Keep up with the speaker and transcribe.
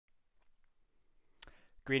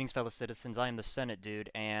Greetings, fellow citizens. I am the Senate dude,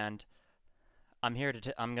 and I'm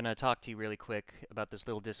gonna talk to you really quick about this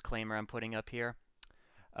little disclaimer I'm putting up here.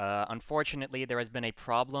 Unfortunately, there has been a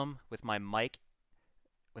problem with my mic.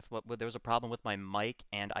 There was a problem with my mic,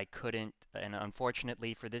 and I couldn't. And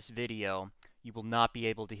unfortunately, for this video, you will not be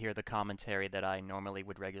able to hear the commentary that I normally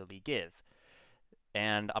would regularly give.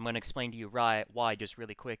 And I'm going to explain to you why just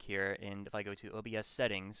really quick here. And if I go to OBS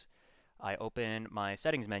settings, I open my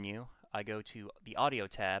settings menu, I go to the audio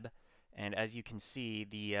tab, and as you can see,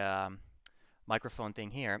 the microphone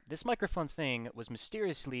thing here, this microphone thing was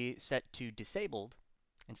mysteriously set to disabled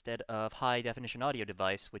instead of high definition audio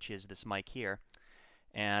device, which is this mic here.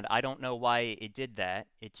 And I don't know why it did that.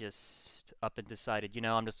 It just up and decided, you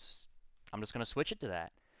know, I'm just going to switch it to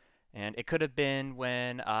that. And it could have been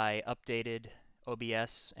when I updated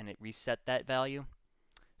OBS and it reset that value.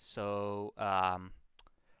 So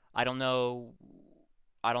I don't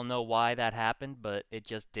know why that happened, but it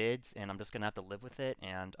just did, and I'm just gonna have to live with it.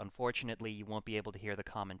 And unfortunately, you won't be able to hear the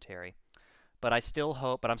commentary. But I'm still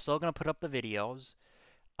gonna put up the videos.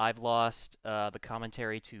 I've lost the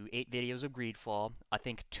commentary to 8 videos of Greedfall. I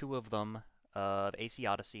think 2 of them of AC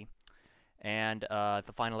Odyssey, and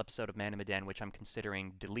the final episode of Man in Medan, which I'm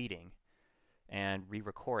considering deleting and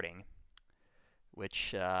re-recording,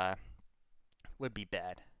 which would be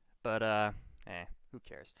bad. But who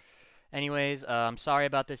cares? Anyways, I'm sorry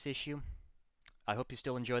about this issue. I hope you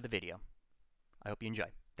still enjoy the video. I hope you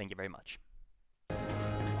enjoy. Thank you very much.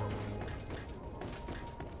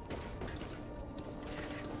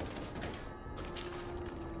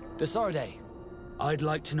 Desarde, I'd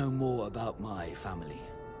like to know more about my family.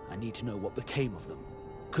 I need to know what became of them.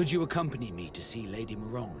 Could you accompany me to see Lady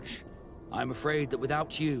Morange? I'm afraid that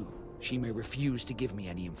without you, she may refuse to give me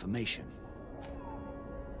any information.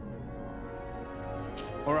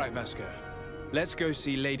 All right, Vasco. Let's go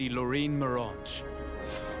see Lady Lorraine Morange.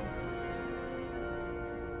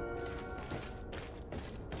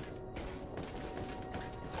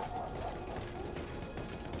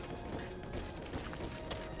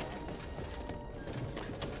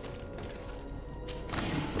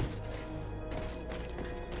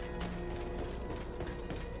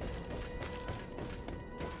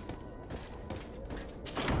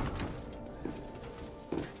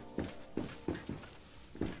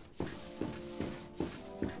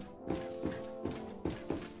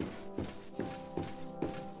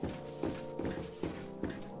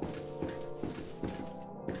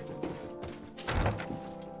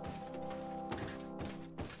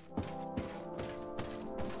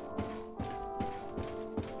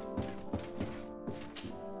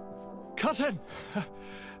 Cousin!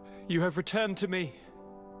 You have returned to me.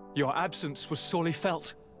 Your absence was sorely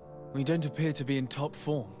felt. We don't appear to be in top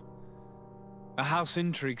form. A house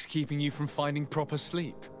intrigue's keeping you from finding proper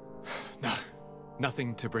sleep. No,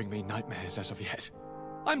 nothing to bring me nightmares as of yet.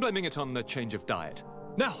 I'm blaming it on the change of diet.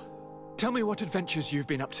 Now, tell me what adventures you've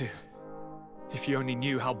been up to. If you only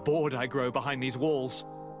knew how bored I grow behind these walls.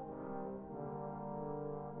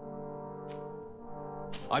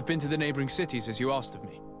 I've been to the neighboring cities as you asked of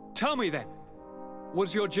me. Tell me then,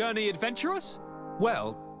 was your journey adventurous?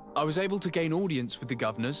 Well, I was able to gain audience with the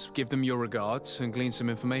governors, give them your regards, and glean some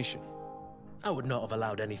information. I would not have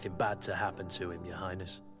allowed anything bad to happen to him, Your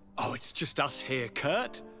Highness. Oh, it's just us here,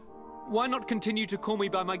 Kurt. Why not continue to call me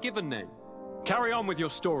by my given name? Carry on with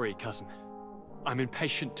your story, cousin. I'm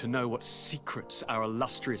impatient to know what secrets our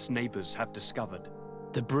illustrious neighbors have discovered.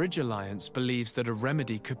 The Bridge Alliance believes that a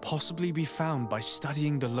remedy could possibly be found by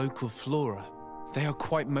studying the local flora. They are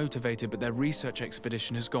quite motivated, but their research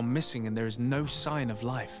expedition has gone missing and there is no sign of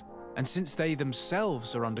life. And since they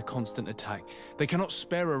themselves are under constant attack, they cannot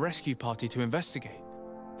spare a rescue party to investigate.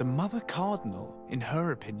 The Mother Cardinal, in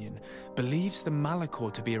her opinion, believes the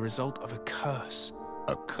Malachor to be a result of a curse.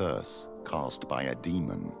 A curse cast by a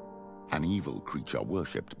demon, an evil creature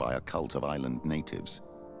worshipped by a cult of island natives.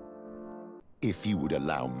 If you would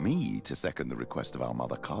allow me to second the request of our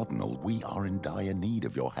Mother Cardinal, we are in dire need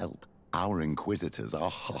of your help. Our inquisitors are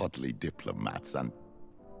hardly diplomats,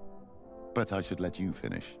 but I should let you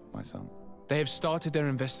finish, my son. They have started their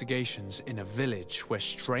investigations in a village where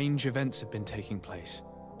strange events have been taking place,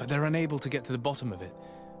 but they're unable to get to the bottom of it.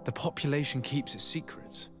 The population keeps its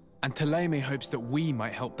secrets, and Taleme hopes that we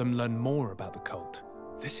might help them learn more about the cult.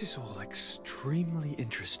 This is all extremely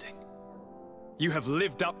interesting. You have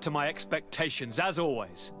lived up to my expectations, as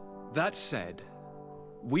always. That said,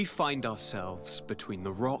 we find ourselves between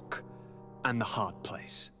the rock and the hard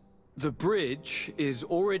place. The bridge is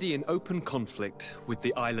already in open conflict with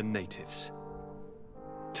the island natives.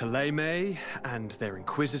 Taleme and their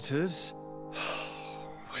inquisitors,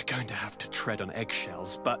 We're going to have to tread on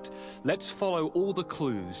eggshells, but let's follow all the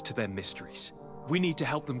clues to their mysteries. We need to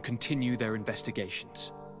help them continue their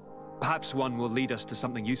investigations. Perhaps one will lead us to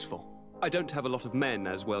something useful. I don't have a lot of men,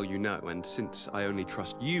 as well you know, and since I only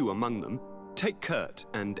trust you among them, take Kurt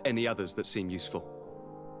and any others that seem useful.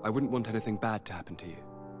 I wouldn't want anything bad to happen to you.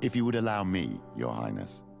 If you would allow me, Your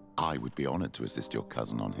Highness, I would be honored to assist your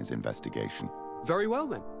cousin on his investigation. Very well,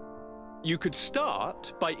 then. You could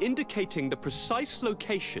start by indicating the precise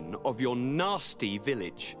location of your nasty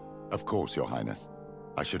village. Of course, Your Highness.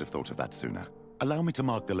 I should have thought of that sooner. Allow me to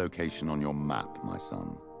mark the location on your map, my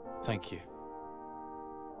son. Thank you.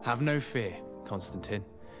 Have no fear, Constantine.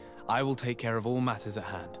 I will take care of all matters at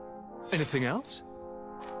hand. Anything else?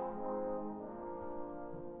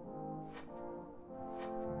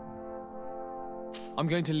 I'm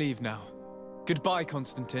going to leave now. Goodbye,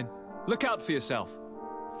 Constantine. Look out for yourself.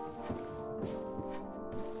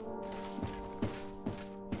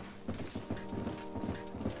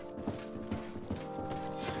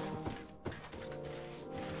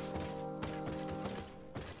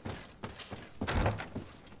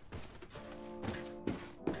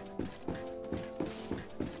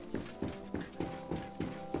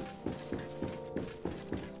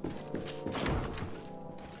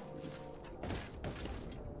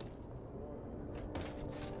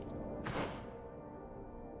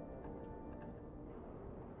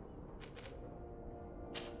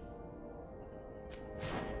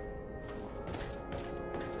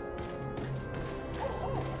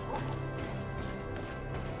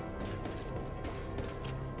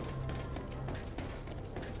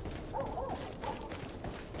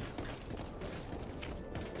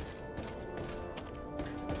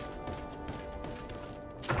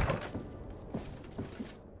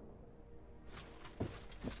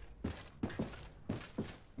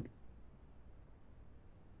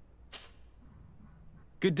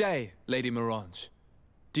 Good day, Lady Morange.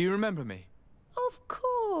 Do you remember me? Of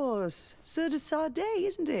course. Sur de Sade,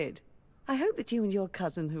 isn't it? I hope that you and your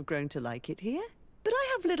cousin have grown to like it here. But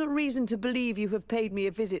I have little reason to believe you have paid me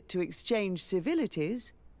a visit to exchange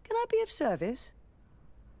civilities. Can I be of service?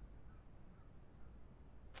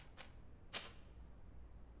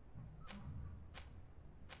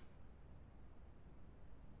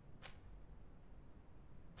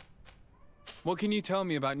 What can you tell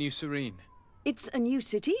me about New Serene? It's a new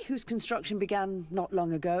city whose construction began not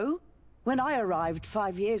long ago. When I arrived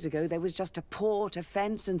 5 years ago, there was just a port, a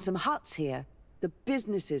fence, and some huts here. The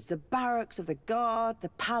businesses, the barracks of the guard, the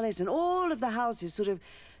palace, and all of the houses sort of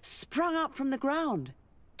sprung up from the ground.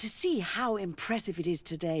 To see how impressive it is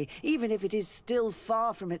today, even if it is still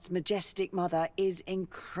far from its majestic mother, is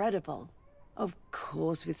incredible. Of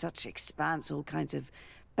course, with such expanse, all kinds of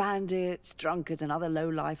bandits, drunkards, and other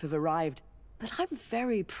lowlife have arrived. But I'm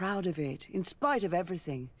very proud of it, in spite of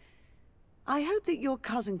everything. I hope that your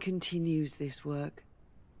cousin continues this work.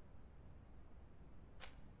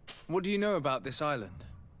 What do you know about this island?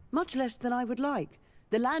 Much less than I would like.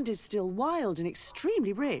 The land is still wild and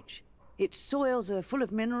extremely rich. Its soils are full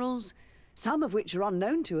of minerals, some of which are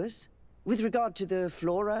unknown to us. With regard to the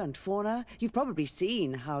flora and fauna, you've probably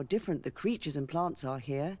seen how different the creatures and plants are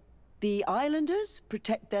here. The islanders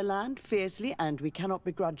protect their land fiercely, and we cannot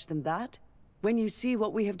begrudge them that. When you see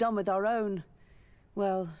what we have done with our own,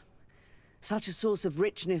 well, such a source of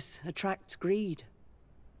richness attracts greed.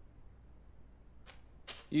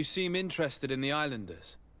 You seem interested in the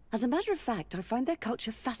islanders. As a matter of fact, I find their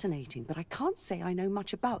culture fascinating, but I can't say I know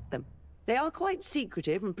much about them. They are quite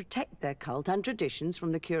secretive and protect their cult and traditions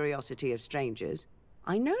from the curiosity of strangers.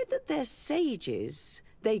 I know that their sages,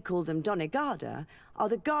 they call them Donegada, are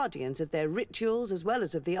the guardians of their rituals as well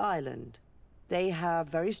as of the island. They have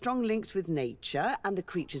very strong links with nature and the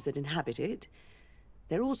creatures that inhabit it.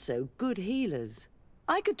 They're also good healers.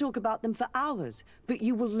 I could talk about them for hours, but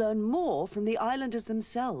you will learn more from the islanders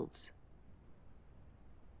themselves.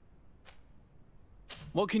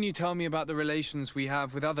 What can you tell me about the relations we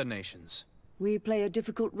have with other nations? We play a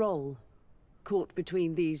difficult role, caught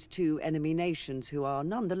between these two enemy nations who are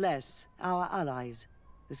nonetheless our allies.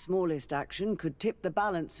 The smallest action could tip the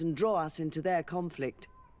balance and draw us into their conflict.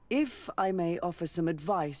 If I may offer some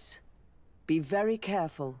advice, be very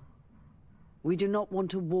careful. We do not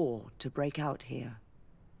want a war to break out here.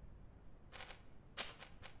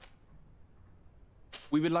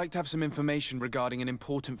 We would like to have some information regarding an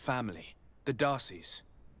important family, the Darcys.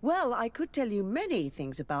 Well, I could tell you many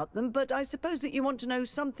things about them, but I suppose that you want to know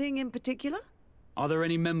something in particular? Are there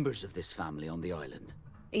any members of this family on the island?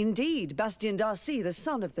 Indeed, Bastien Darcy, the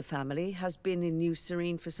son of the family, has been in New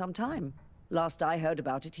Serene for some time. Last I heard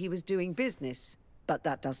about it, he was doing business, but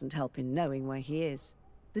that doesn't help in knowing where he is.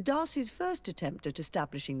 The Darcys' first attempt at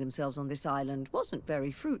establishing themselves on this island wasn't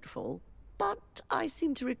very fruitful, but I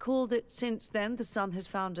seem to recall that since then the son has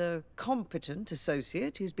found a competent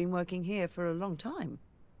associate who's been working here for a long time.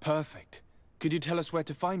 Perfect. Could you tell us where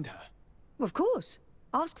to find her? Of course.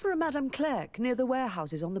 Ask for a Madame Clerc near the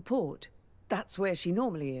warehouses on the port. That's where she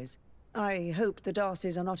normally is. I hope the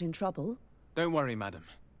Darcys are not in trouble. Don't worry, madam.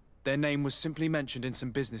 Their name was simply mentioned in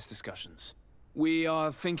some business discussions. We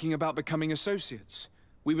are thinking about becoming associates.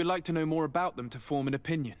 We would like to know more about them to form an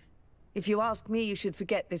opinion. If you ask me, you should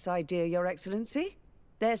forget this idea, Your Excellency.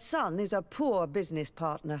 Their son is a poor business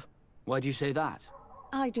partner. Why do you say that?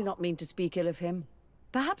 I do not mean to speak ill of him.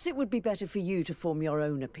 Perhaps it would be better for you to form your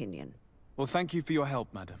own opinion. Well, thank you for your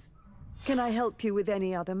help, madam. Can I help you with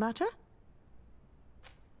any other matter?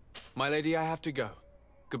 My lady, I have to go.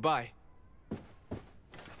 Goodbye.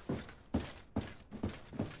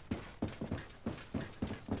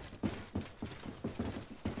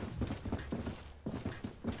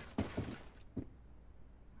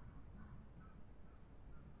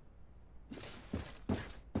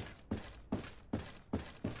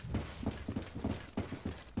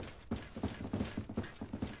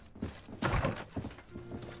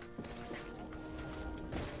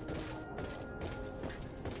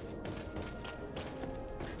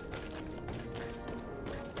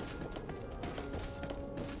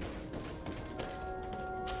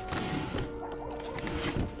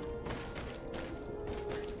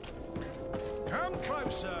 Come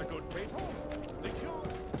closer, good people. The cure...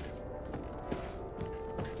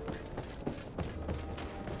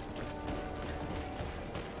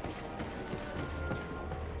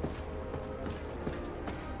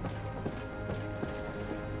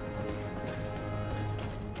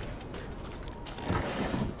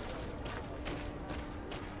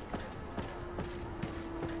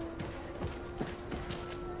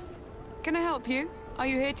 Can I help you? Are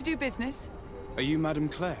you here to do business? Are you Madame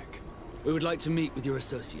Clerc? We would like to meet with your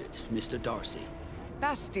associate, Mr. Darcy.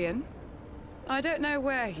 Bastian? I don't know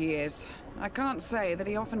where he is. I can't say that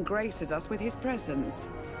he often graces us with his presence.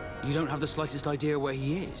 You don't have the slightest idea where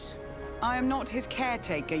he is? I am not his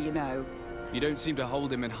caretaker, you know. You don't seem to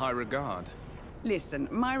hold him in high regard. Listen,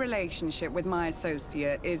 my relationship with my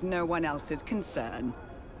associate is no one else's concern.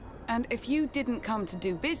 And if you didn't come to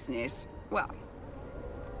do business, well...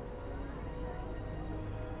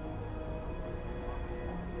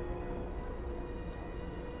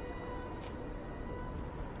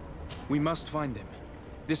 We must find him.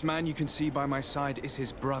 This man you can see by my side is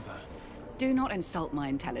his brother. Do not insult my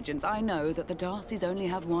intelligence. I know that the Darcys only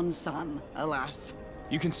have one son, alas.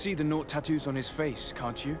 You can see the Naught tattoos on his face,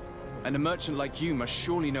 can't you? And a merchant like you must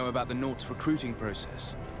surely know about the Naught's recruiting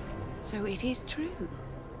process. So it is true.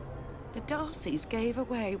 The Darcys gave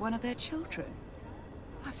away one of their children.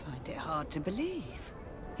 I find it hard to believe.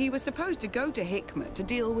 He was supposed to go to Hikmet to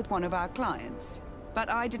deal with one of our clients, but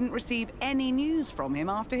I didn't receive any news from him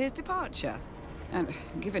after his departure. And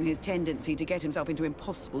given his tendency to get himself into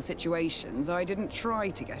impossible situations, I didn't try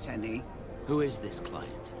to get any. Who is this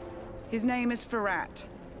client? His name is Ferrat.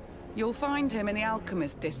 You'll find him in the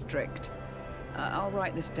Alchemist District. I'll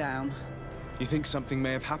write this down. You think something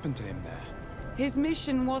may have happened to him there? His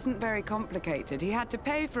mission wasn't very complicated. He had to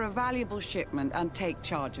pay for a valuable shipment and take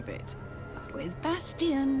charge of it. But with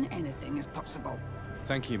Bastian, anything is possible.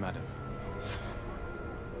 Thank you, madam.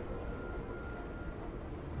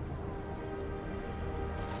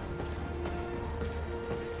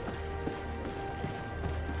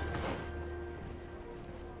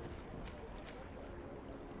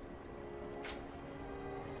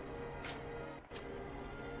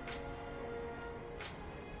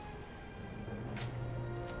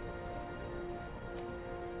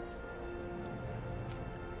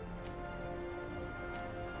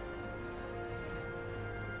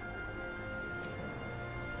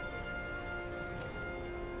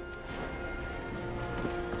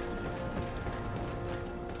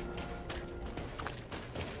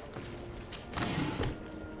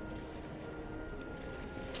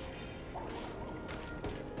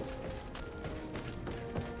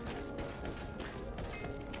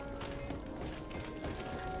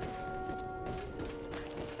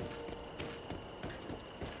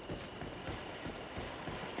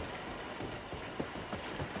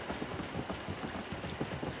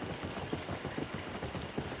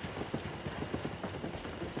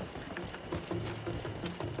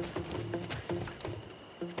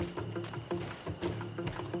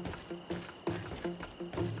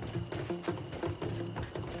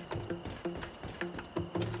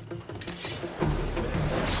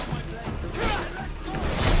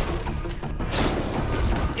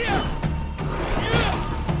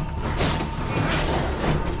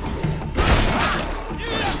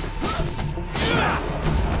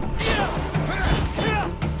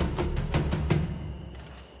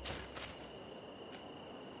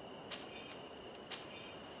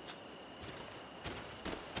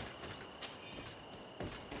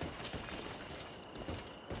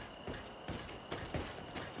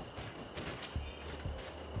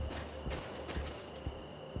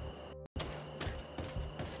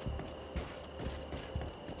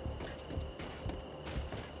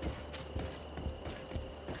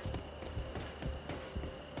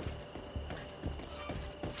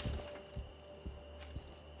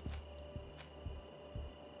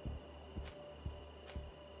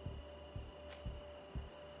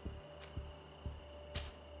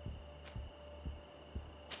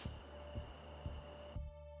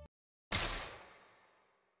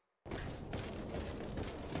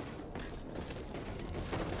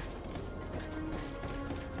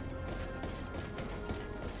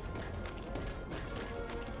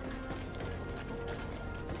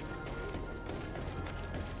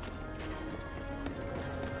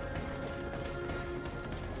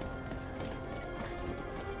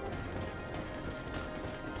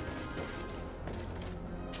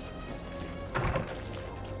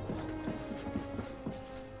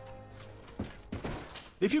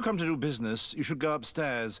 If you come to do business, you should go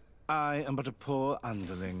upstairs. I am but a poor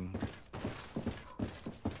underling.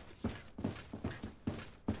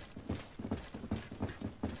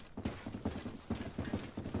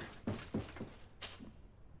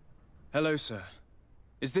 Hello, sir.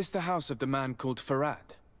 Is this the house of the man called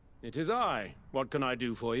Farad? It is I. What can I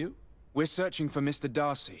do for you? We're searching for Mr.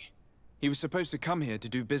 Darcy. He was supposed to come here to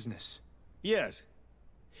do business. Yes.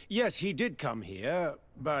 Yes, he did come here,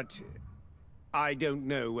 but I don't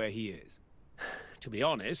know where he is. To be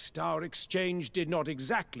honest, our exchange did not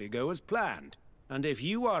exactly go as planned. And if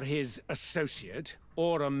you are his associate,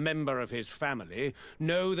 or a member of his family,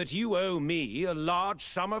 know that you owe me a large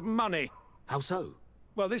sum of money. How so?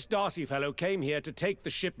 Well, this Darcy fellow came here to take the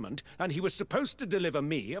shipment, and he was supposed to deliver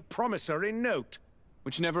me a promissory note.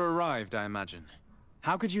 Which never arrived, I imagine.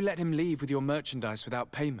 How could you let him leave with your merchandise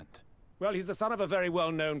without payment? Well, he's the son of a very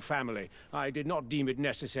well-known family. I did not deem it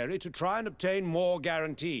necessary to try and obtain more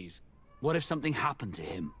guarantees. What if something happened to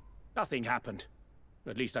him? Nothing happened.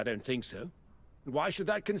 At least I don't think so. And why should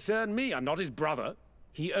that concern me? I'm not his brother.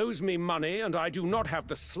 He owes me money, and I do not have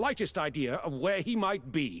the slightest idea of where he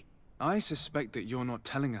might be. I suspect that you're not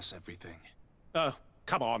telling us everything. Oh,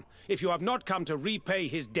 come on. If you have not come to repay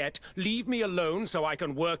his debt, leave me alone so I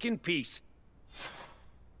can work in peace.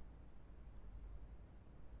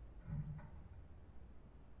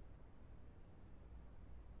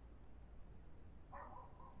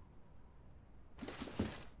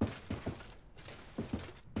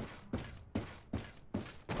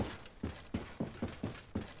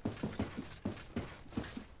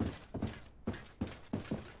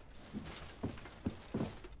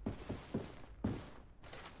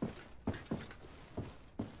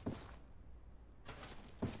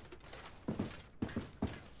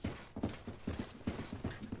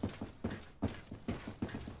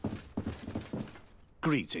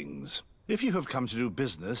 Greetings. If you have come to do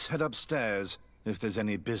business, head upstairs, if there's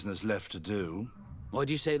any business left to do. Why'd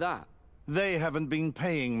you say that? They haven't been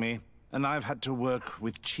paying me, and I've had to work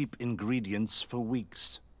with cheap ingredients for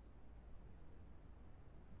weeks.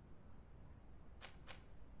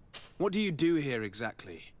 What do you do here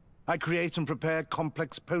exactly? I create and prepare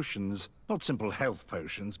complex potions. Not simple health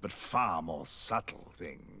potions, but far more subtle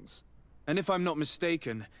things. And if I'm not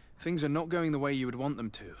mistaken, things are not going the way you would want them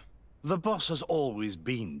to. The boss has always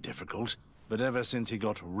been difficult, but ever since he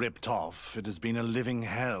got ripped off, it has been a living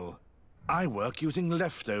hell. I work using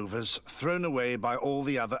leftovers thrown away by all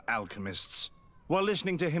the other alchemists, while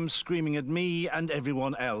listening to him screaming at me and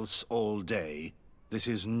everyone else all day. This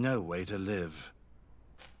is no way to live.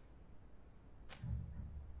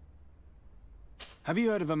 Have you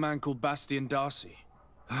heard of a man called Bastian Darcy?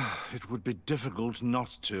 It would be difficult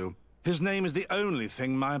not to. His name is the only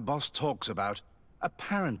thing my boss talks about.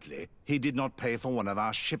 Apparently, he did not pay for one of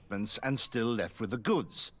our shipments and still left with the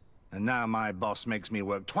goods. And now my boss makes me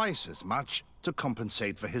work twice as much to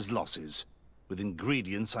compensate for his losses. With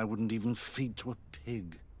ingredients I wouldn't even feed to a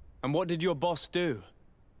pig. And what did your boss do?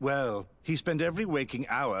 Well, he spent every waking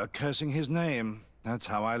hour cursing his name. That's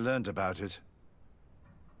how I learned about it.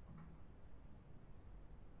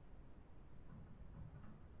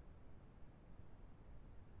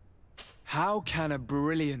 How can a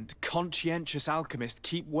brilliant, conscientious alchemist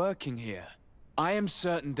keep working here? I am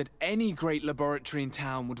certain that any great laboratory in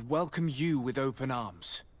town would welcome you with open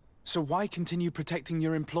arms. So why continue protecting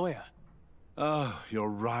your employer? Oh, you're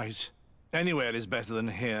right. Anywhere is better than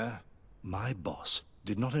here. My boss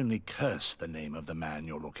did not only curse the name of the man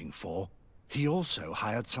you're looking for, he also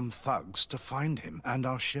hired some thugs to find him and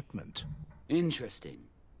our shipment. Interesting.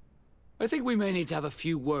 I think we may need to have a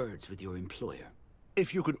few words with your employer.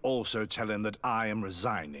 If you could also tell him that I am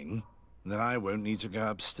resigning, then I won't need to go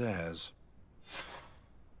upstairs.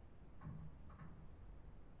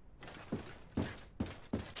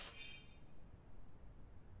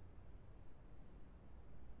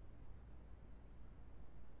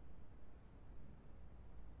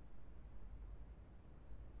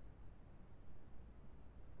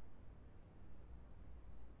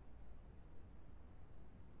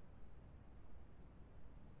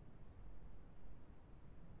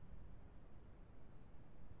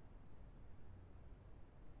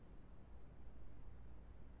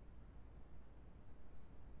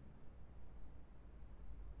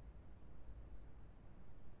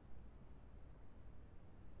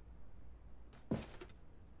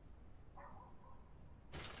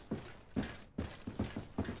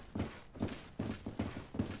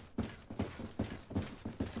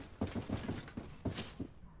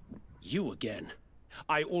 You again.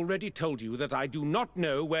 I already told you that I do not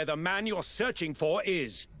know where the man you're searching for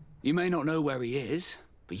is. You may not know where he is,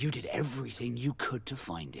 but you did everything you could to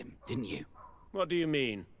find him, didn't you? What do you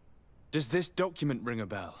mean? Does this document ring a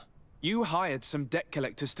bell? You hired some debt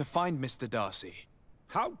collectors to find Mr. Darcy.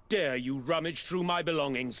 How dare you rummage through my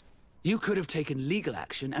belongings? You could have taken legal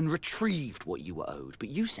action and retrieved what you were owed, but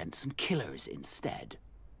you sent some killers instead.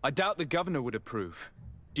 I doubt the governor would approve.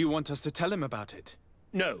 Do you want us to tell him about it?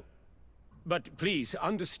 No. But please,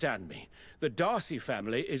 understand me. The Darcy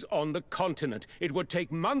family is on the continent. It would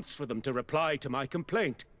take months for them to reply to my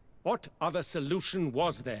complaint. What other solution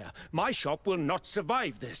was there? My shop will not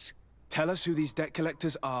survive this. Tell us who these debt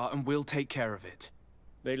collectors are and we'll take care of it.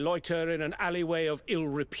 They loiter in an alleyway of ill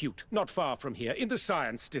repute, not far from here, in the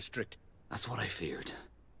Science District. That's what I feared.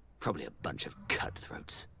 Probably a bunch of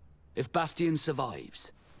cutthroats. If Bastian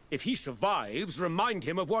survives... If he survives, remind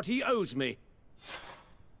him of what he owes me.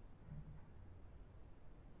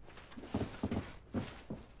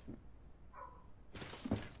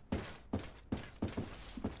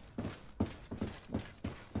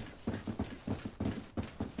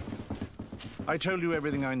 I told you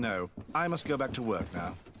everything I know. I must go back to work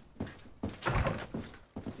now.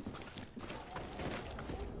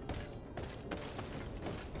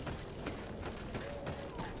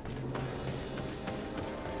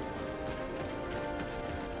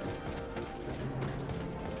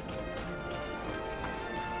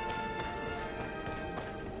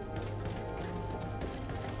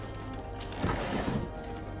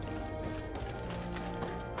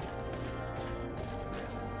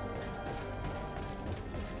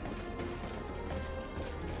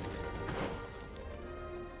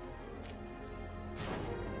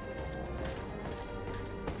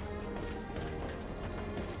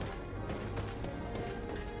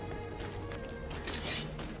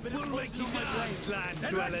 Wasteland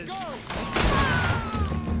dwellers.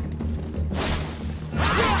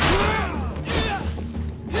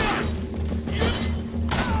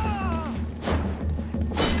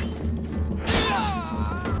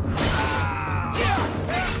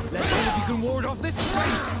 Let's see if you can ward off this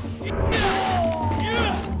fate!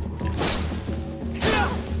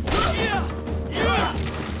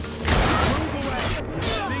 Move away!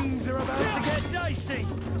 Things are about to get dicey!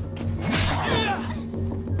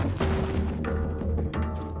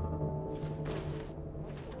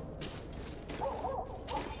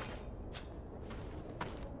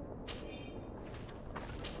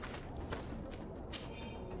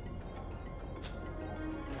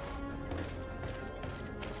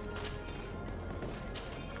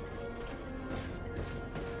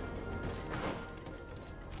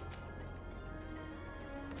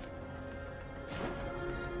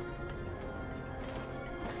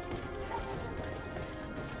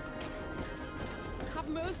 Have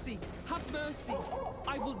mercy! Have mercy!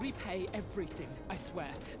 I will repay everything, I swear.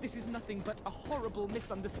 This is nothing but a horrible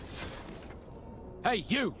misunderstanding. Hey,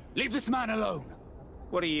 you! Leave this man alone!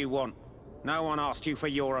 What do you want? No one asked you for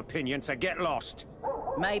your opinion, so get lost.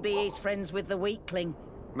 Maybe he's friends with the weakling.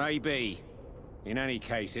 Maybe. In any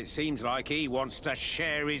case, it seems like he wants to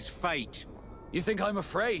share his fate. You think I'm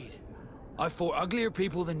afraid? I've fought uglier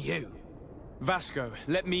people than you. Vasco,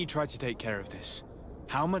 let me try to take care of this.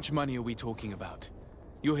 How much money are we talking about?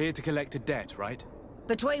 You're here to collect a debt, right?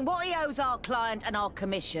 Between what he owes our client and our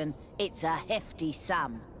commission, it's a hefty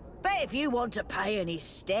sum. But if you want to pay in his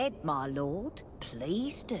stead, my lord,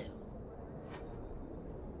 please do.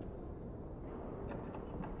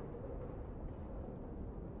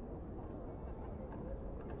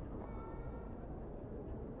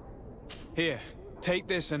 Here, take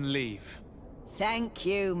this and leave. Thank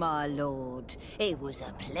you, my lord. It was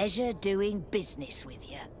a pleasure doing business with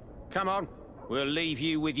you. Come on, we'll leave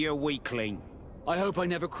you with your weakling. I hope I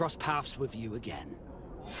never cross paths with you again.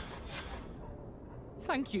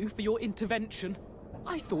 Thank you for your intervention.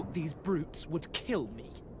 I thought these brutes would kill me.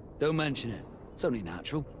 Don't mention it. It's only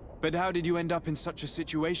natural. But how did you end up in such a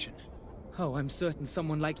situation? Oh, I'm certain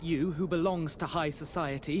someone like you, who belongs to high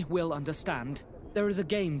society, will understand. There is a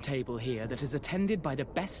game table here that is attended by the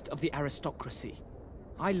best of the aristocracy.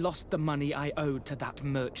 I lost the money I owed to that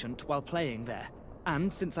merchant while playing there.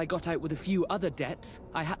 And since I got out with a few other debts,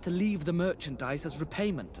 I had to leave the merchandise as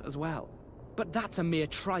repayment as well. But that's a mere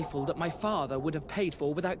trifle that my father would have paid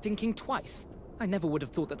for without thinking twice. I never would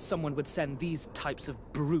have thought that someone would send these types of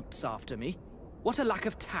brutes after me. What a lack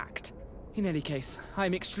of tact. In any case, I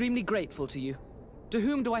am extremely grateful to you. To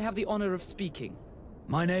whom do I have the honor of speaking?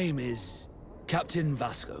 My name is Captain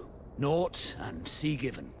Vasco. Naught and sea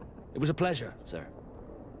given. It was a pleasure, sir.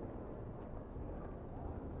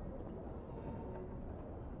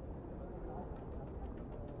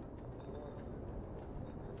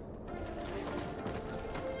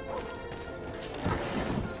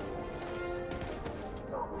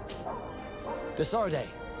 Desarde,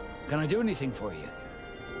 Can I do anything for you?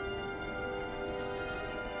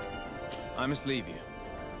 I must leave you.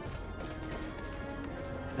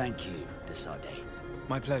 Thank you, de Sardet.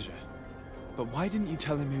 My pleasure. But why didn't you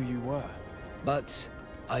tell him who you were? But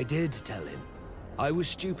I did tell him. I was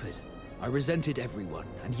stupid. I resented everyone,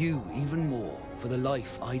 and you even more, for the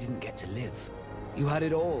life I didn't get to live. You had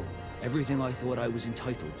it all, everything I thought I was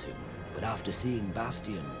entitled to. But after seeing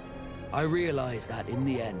Bastion, I realized that in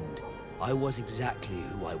the end, I was exactly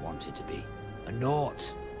who I wanted to be. A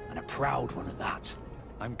Naut, and a proud one at that.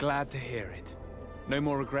 I'm glad to hear it. No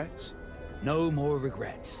more regrets? No more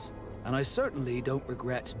regrets. And I certainly don't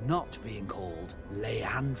regret not being called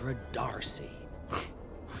Leandra Darcy.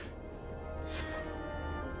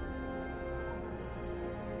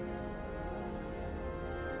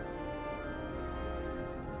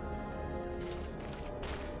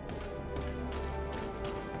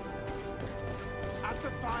 At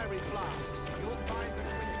the fiery flasks, you'll find the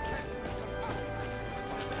quintessence of alchemy.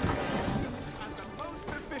 And the most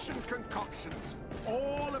efficient concoctions.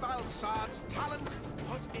 All of Alsad's talent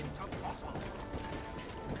put into bottles.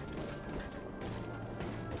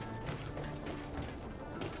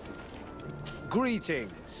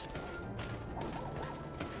 Greetings.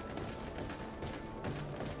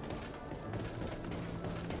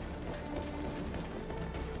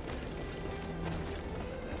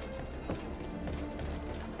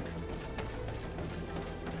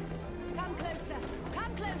 Come closer.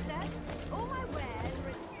 Come closer. All my wares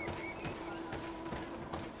are...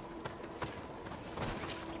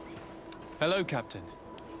 Hello, Captain.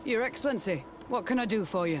 Your Excellency, what can I do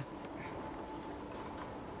for you?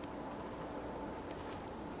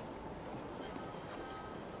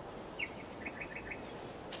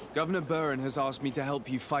 Governor Buren has asked me to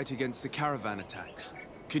help you fight against the caravan attacks.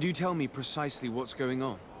 Could you tell me precisely what's going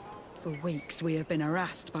on? For weeks, we have been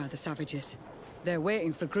harassed by the savages. They're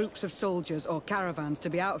waiting for groups of soldiers or caravans to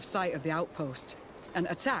be out of sight of the outpost, and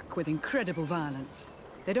attack with incredible violence.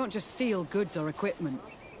 They don't just steal goods or equipment.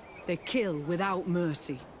 They kill without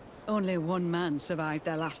mercy. Only one man survived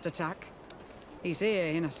their last attack. He's here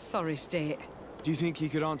in a sorry state. Do you think he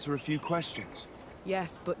could answer a few questions?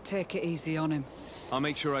 Yes, but take it easy on him. I'll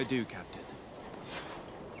make sure I do, Captain.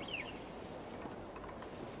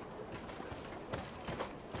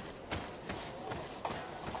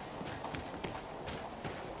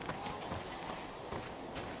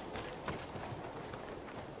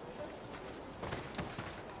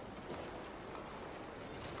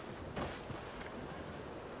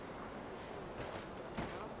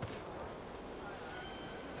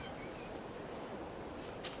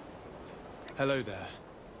 Hello there.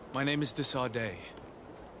 My name is de Sardet.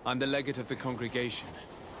 I'm the legate of the congregation.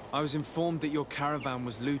 I was informed that your caravan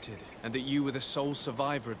was looted, and that you were the sole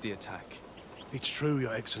survivor of the attack. It's true,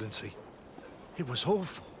 Your Excellency. It was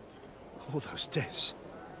awful. All those deaths.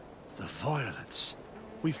 The violence.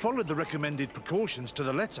 We followed the recommended precautions to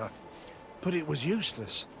the letter, but it was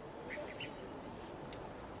useless.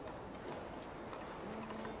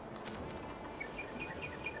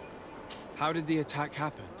 How did the attack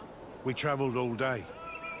happen? We traveled all day.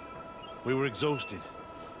 We were exhausted,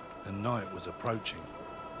 and night was approaching.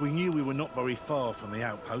 We knew we were not very far from the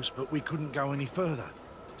outpost, but we couldn't go any further.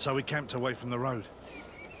 So we camped away from the road,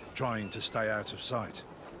 trying to stay out of sight.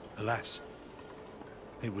 Alas,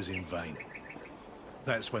 it was in vain.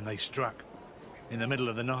 That's when they struck, in the middle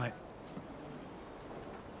of the night.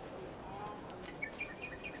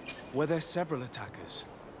 Were there several attackers?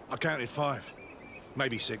 I counted 5,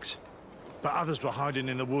 maybe 6. But others were hiding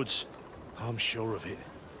in the woods. I'm sure of it.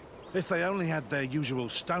 If they only had their usual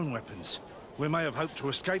stone weapons, we may have hoped to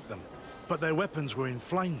escape them. But their weapons were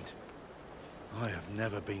inflamed. I have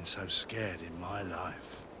never been so scared in my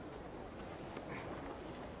life.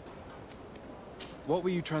 What were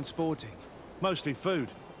you transporting? Mostly food,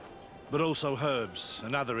 but also herbs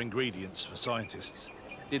and other ingredients for scientists.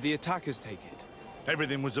 Did the attackers take it?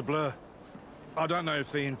 Everything was a blur. I don't know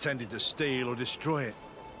if they intended to steal or destroy it.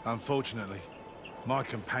 Unfortunately, my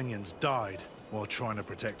companions died while trying to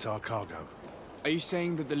protect our cargo. Are you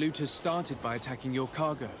saying that the looters started by attacking your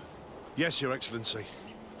cargo? Yes, Your Excellency.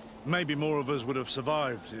 Maybe more of us would have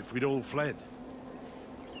survived if we'd all fled.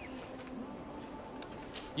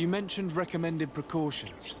 You mentioned recommended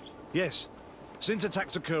precautions. Yes. Since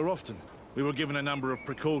attacks occur often, we were given a number of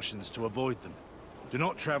precautions to avoid them. Do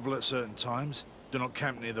not travel at certain times, do not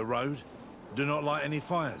camp near the road, do not light any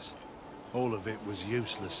fires. All of it was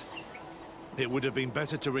useless. It would have been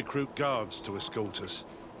better to recruit guards to escort us.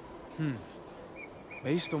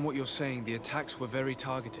 Based on what you're saying, the attacks were very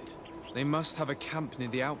targeted. They must have a camp near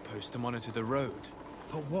the outpost to monitor the road.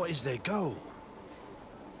 But what is their goal?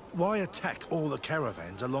 Why attack all the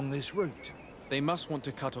caravans along this route? They must want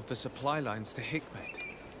to cut off the supply lines to Hikmet.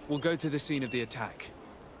 We'll go to the scene of the attack.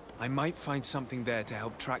 I might find something there to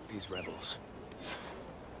help track these rebels.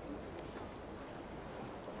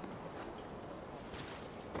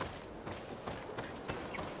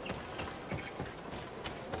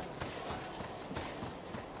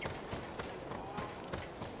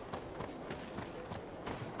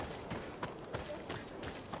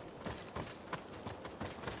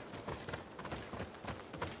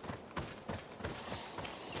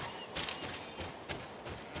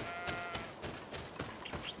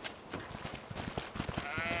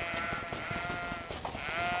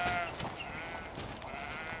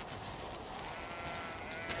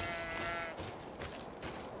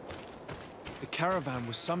 The caravan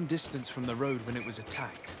was some distance from the road when it was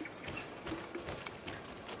attacked.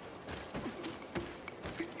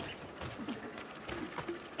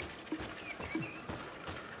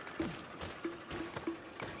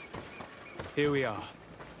 Here we are.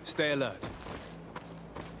 Stay alert.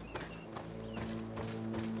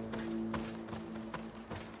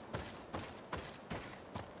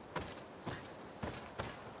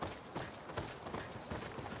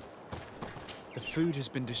 The food has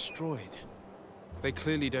been destroyed. They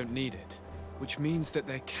clearly don't need it, which means that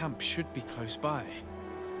their camp should be close by.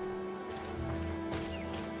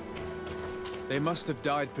 They must have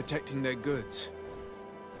died protecting their goods.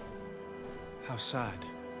 How sad.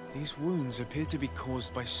 These wounds appear to be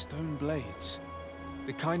caused by stone blades,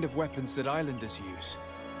 the kind of weapons that islanders use.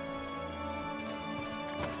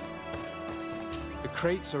 The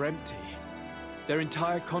crates are empty. Their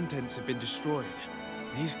entire contents have been destroyed.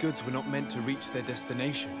 These goods were not meant to reach their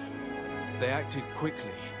destination. They acted quickly,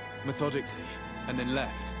 methodically, and then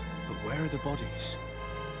left. But where are the bodies?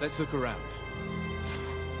 Let's look around.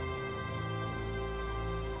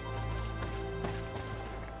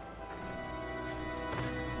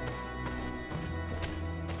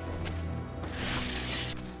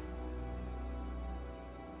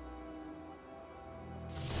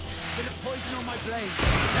 Bit of poison on my blade.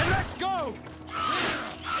 Then let's go!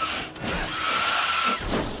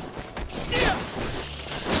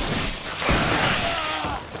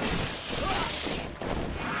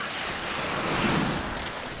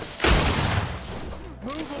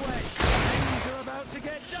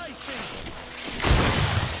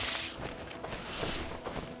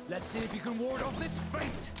 Let's see if you can ward off this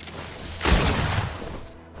fate!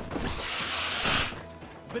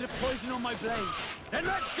 A bit of poison on my blade. Then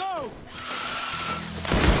let's go!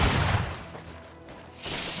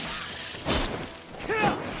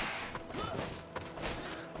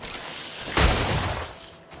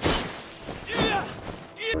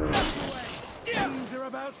 Things are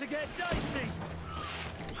about to get dicey!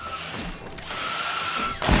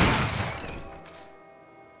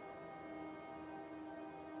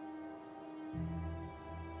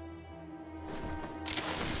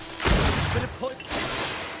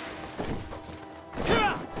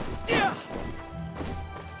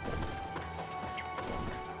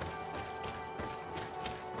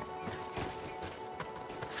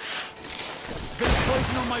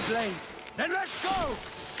 Poison on my blade. Then let's go!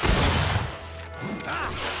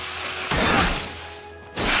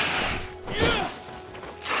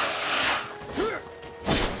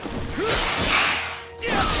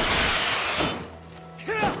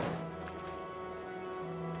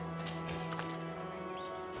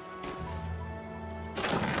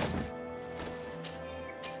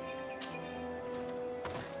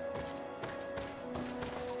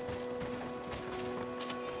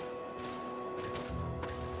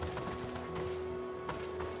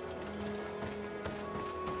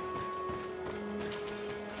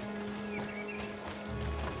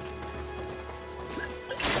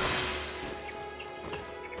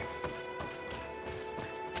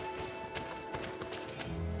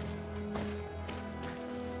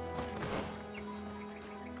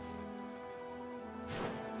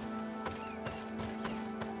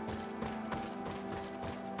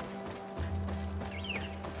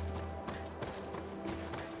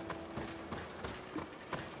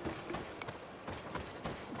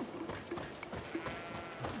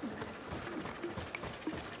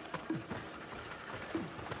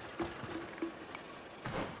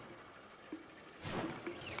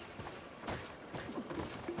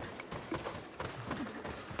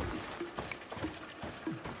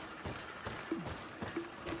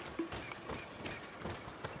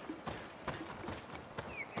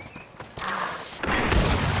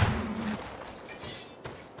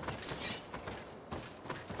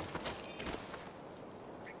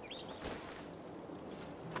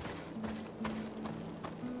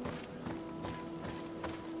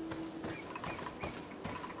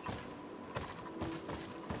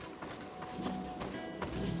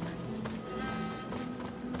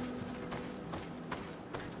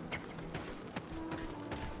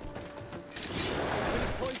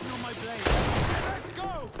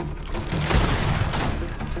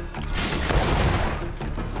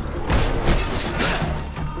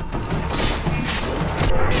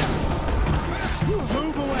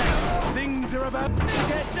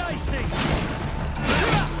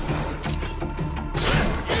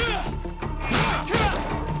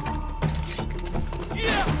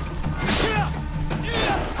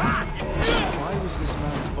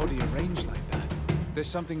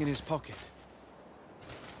 something in his pocket.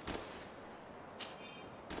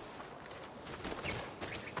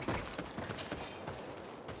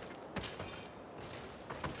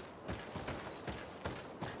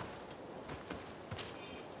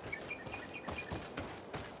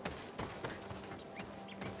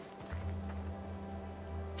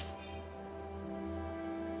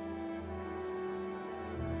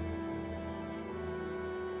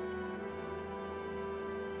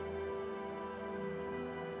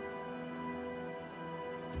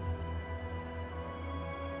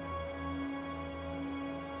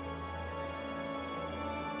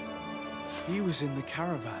 He was in the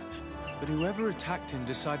caravan, but whoever attacked him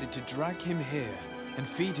decided to drag him here and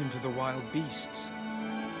feed him to the wild beasts.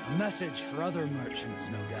 A message for other merchants,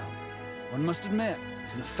 no doubt. One must admit,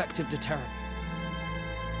 it's an effective deterrent.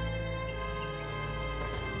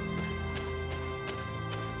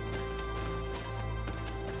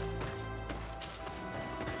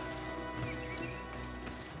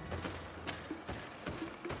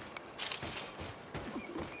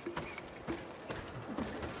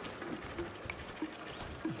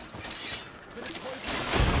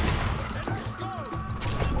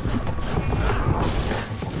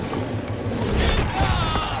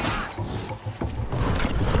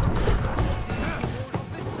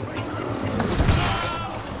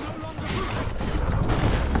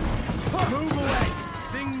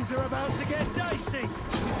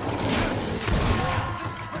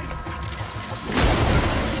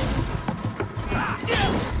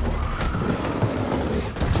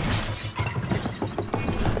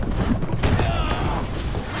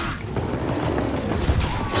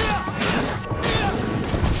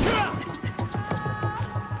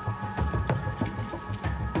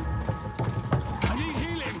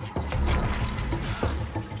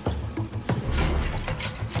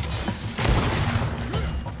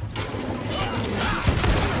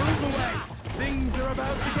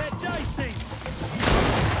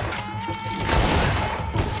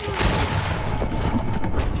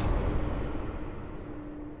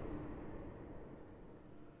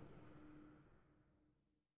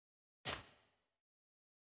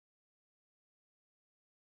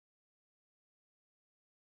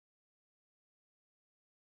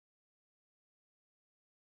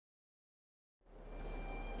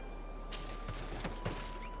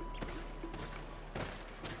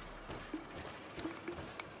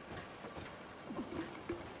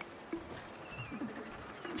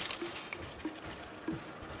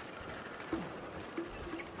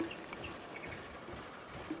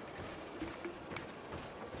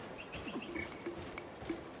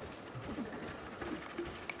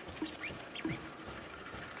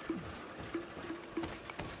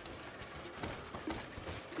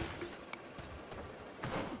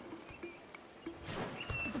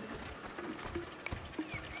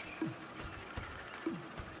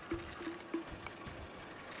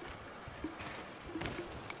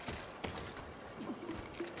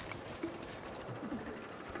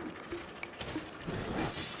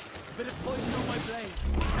 Bit of poison on my blade.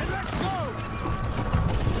 And let's go!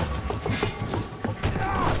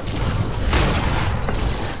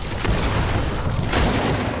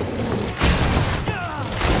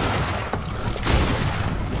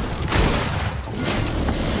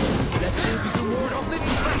 Let's see if we can ward off this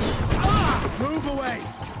fight. Move away!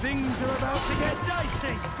 Things are about to get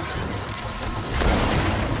dicey!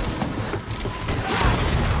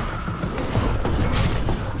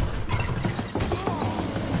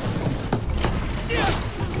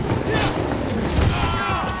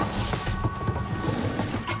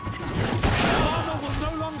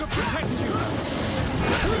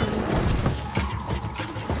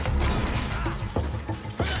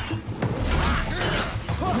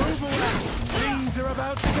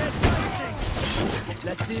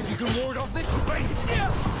 Let's see if you can ward off this fate!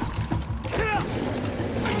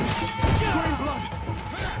 Green blood!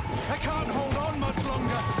 I can't hold on much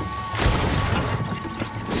longer!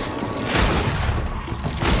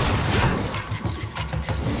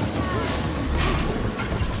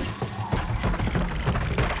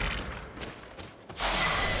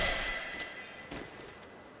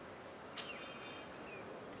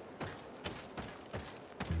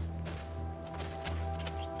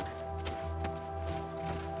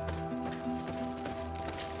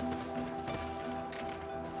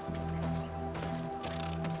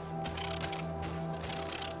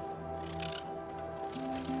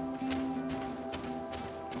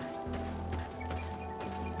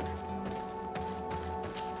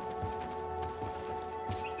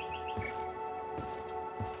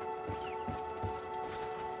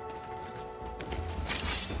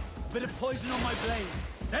 Bit of poison on my blade.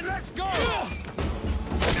 Then let's go!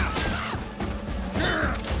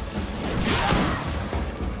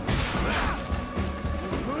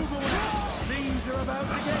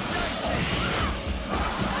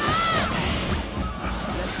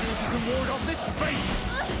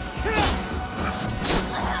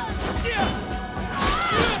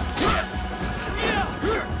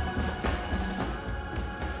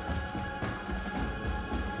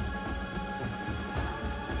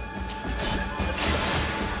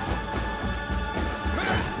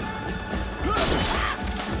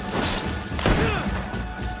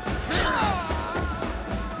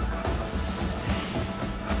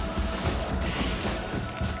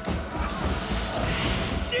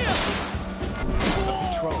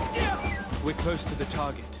 close to the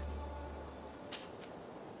target.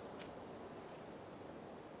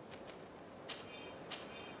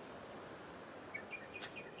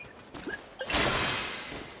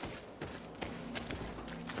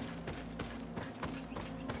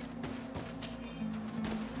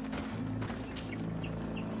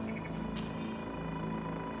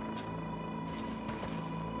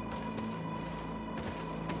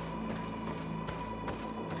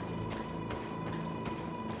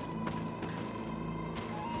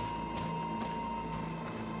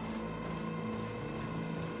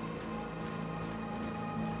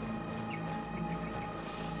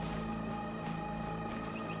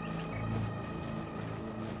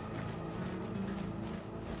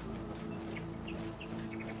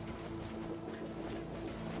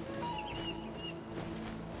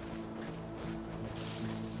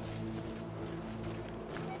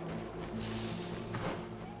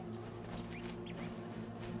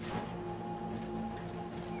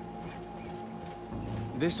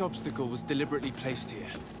 This obstacle was deliberately placed here.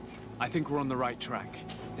 I think we're on the right track.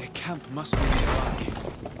 Their camp must be nearby.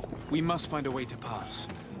 We must find a way to pass.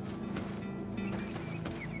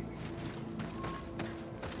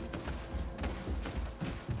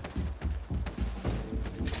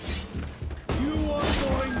 You are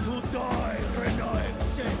going to die, Renaik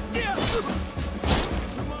said.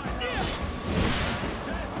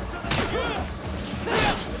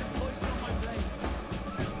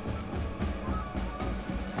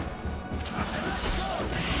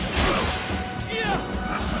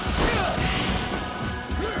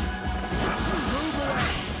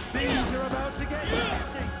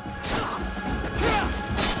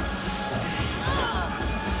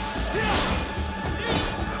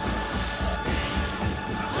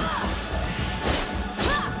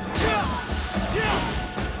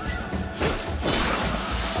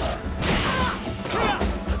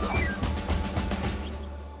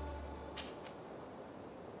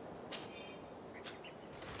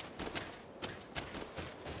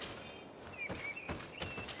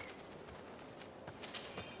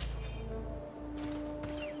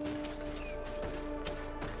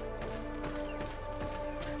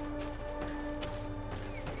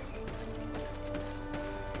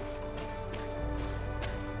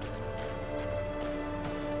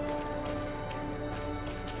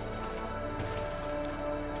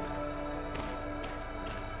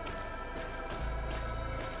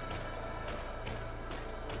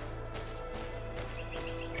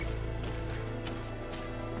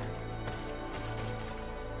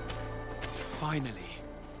 Finally.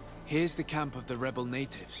 Here's the camp of the rebel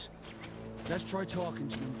natives. Let's try talking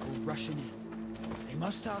to them before rushing in. They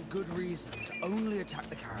must have good reason to only attack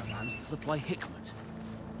the caravans that supply Hikmet.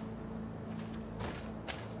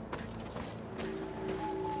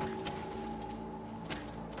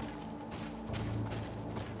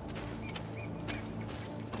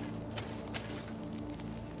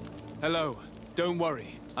 Hello. Don't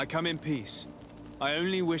worry. I come in peace. I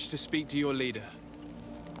only wish to speak to your leader.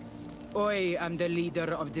 I am the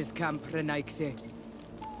leader of this camp, Renaikse.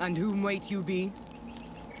 And who might you be?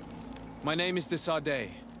 My name is Desade.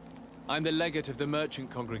 I'm the legate of the merchant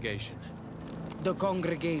congregation. The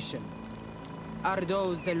congregation. Are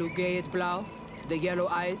those the Lugaid Blau? The yellow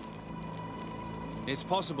eyes? It's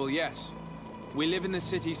possible, yes. We live in the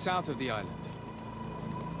city south of the island.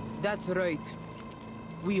 That's right.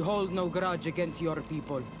 We hold no grudge against your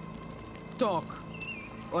people. Talk.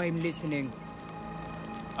 I'm listening.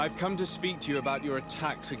 I've come to speak to you about your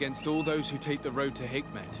attacks against all those who take the road to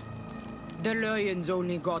Hikmet. The Lions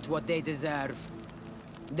only got what they deserve.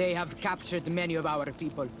 They have captured many of our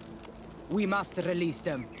people. We must release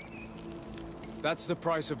them. That's the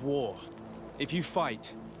price of war. If you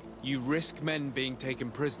fight, you risk men being taken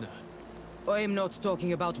prisoner. I'm not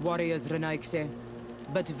talking about warriors, Renaikse,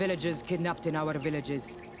 but villagers kidnapped in our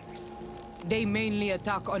villages. They mainly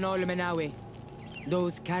attack on all Menawe,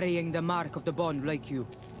 those carrying the mark of the bond like you.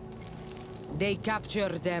 They capture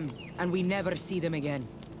them, and we never see them again.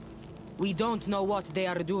 We don't know what they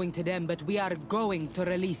are doing to them, but we are going to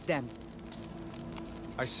release them.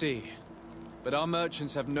 I see. But our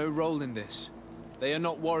merchants have no role in this. They are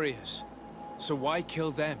not warriors. So why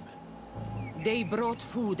kill them? They brought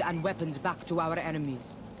food and weapons back to our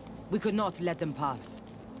enemies. We could not let them pass.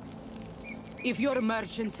 If your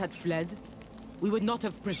merchants had fled, we would not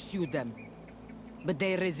have pursued them. But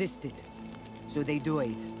they resisted, so they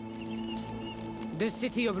died. The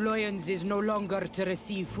city of Lions is no longer to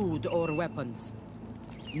receive food or weapons.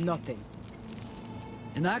 Nothing.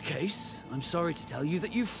 In that case, I'm sorry to tell you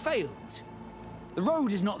that you've failed. The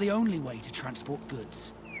road is not the only way to transport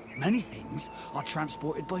goods. Many things are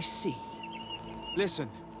transported by sea. Listen,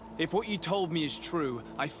 If what you told me is true,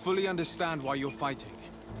 I fully understand why you're fighting.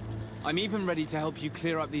 I'm even ready to help you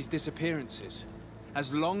clear up these disappearances,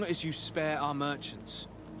 as long as you spare our merchants.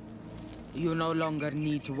 You no longer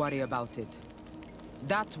need to worry about it.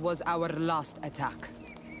 That was our last attack.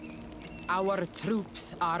 Our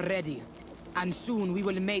troops are ready, and soon we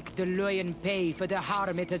will make the Loyen pay for the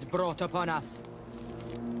harm it has brought upon us.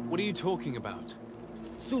 What are you talking about?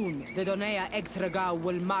 Soon, the Donea Extragao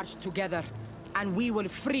will march together, and we will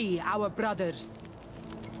free our brothers.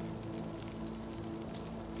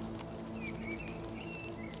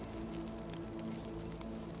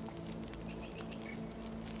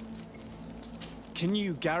 Can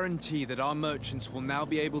you guarantee that our merchants will now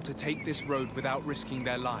be able to take this road without risking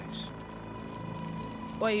their lives?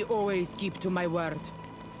 I always keep to my word.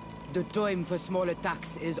 The time for small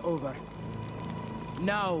attacks is over.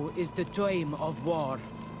 Now is the time of war.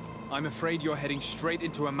 I'm afraid you're heading straight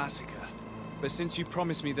into a massacre. But since you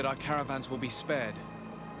promised me that our caravans will be spared,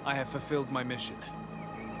 I have fulfilled my mission.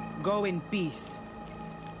 Go in peace.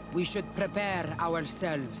 We should prepare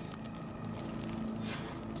ourselves.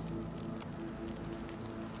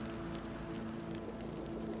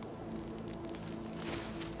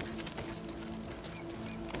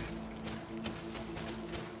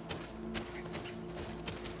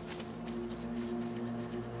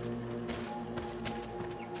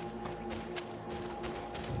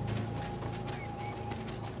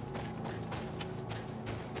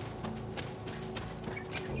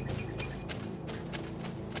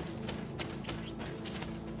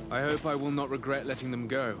 I hope I will not regret letting them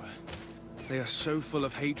go. They are so full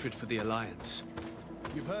of hatred for the Alliance.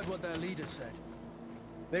 You've heard what their leader said.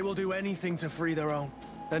 They will do anything to free their own.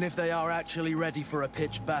 And if they are actually ready for a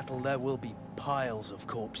pitched battle, there will be piles of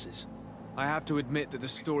corpses. I have to admit that the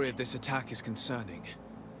story of this attack is concerning.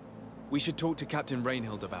 We should talk to Captain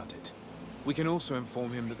Rainhild about it. We can also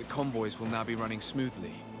inform him that the convoys will now be running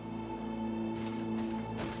smoothly.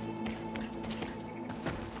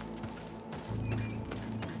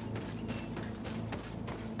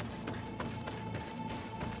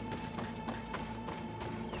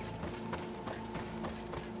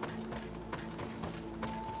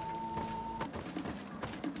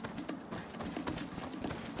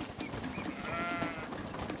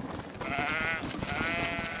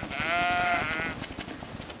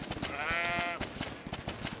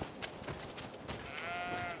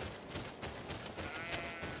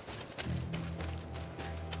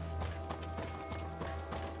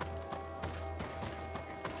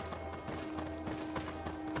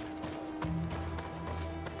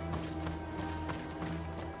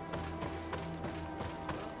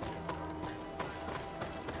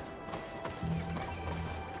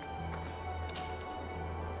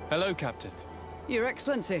 Hello, Captain. Your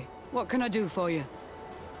Excellency, what can I do for you?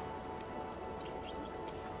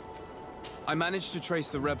 I managed to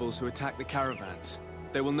trace the rebels who attacked the caravans.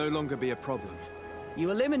 They will no longer be a problem.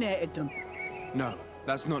 You eliminated them? No,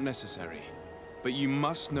 that's not necessary. But you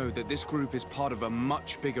must know that this group is part of a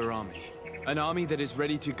much bigger army. An army that is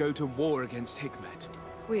ready to go to war against Hikmet.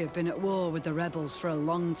 We have been at war with the rebels for a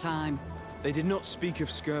long time. They did not speak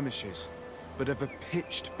of skirmishes, but of a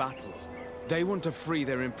pitched battle. They want to free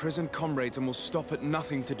their imprisoned comrades and will stop at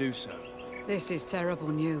nothing to do so. This is terrible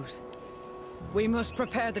news. We must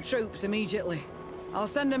prepare the troops immediately. I'll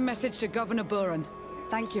send a message to Governor Buran.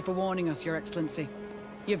 Thank you for warning us, Your Excellency.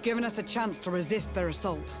 You've given us a chance to resist their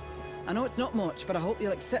assault. I know it's not much, but I hope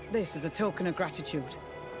you'll accept this as a token of gratitude.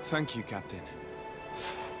 Thank you, Captain.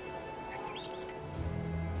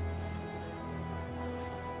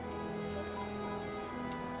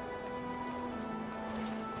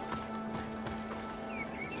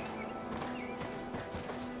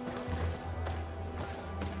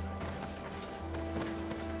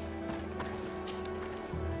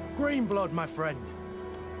 Greenblood, my friend.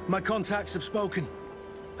 My contacts have spoken.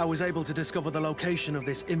 I was able to discover the location of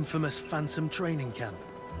this infamous Phantom training camp.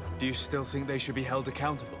 Do you still think they should be held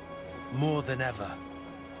accountable? More than ever.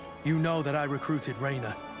 You know that I recruited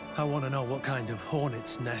Raynor. I want to know what kind of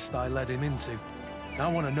hornet's nest I led him into. I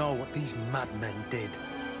want to know what these madmen did.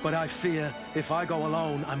 But I fear if I go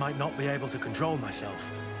alone, I might not be able to control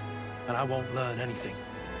myself. And I won't learn anything.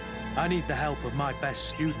 I need the help of my best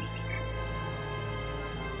student.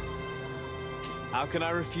 How can I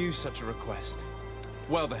refuse such a request?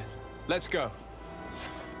 Well then, let's go.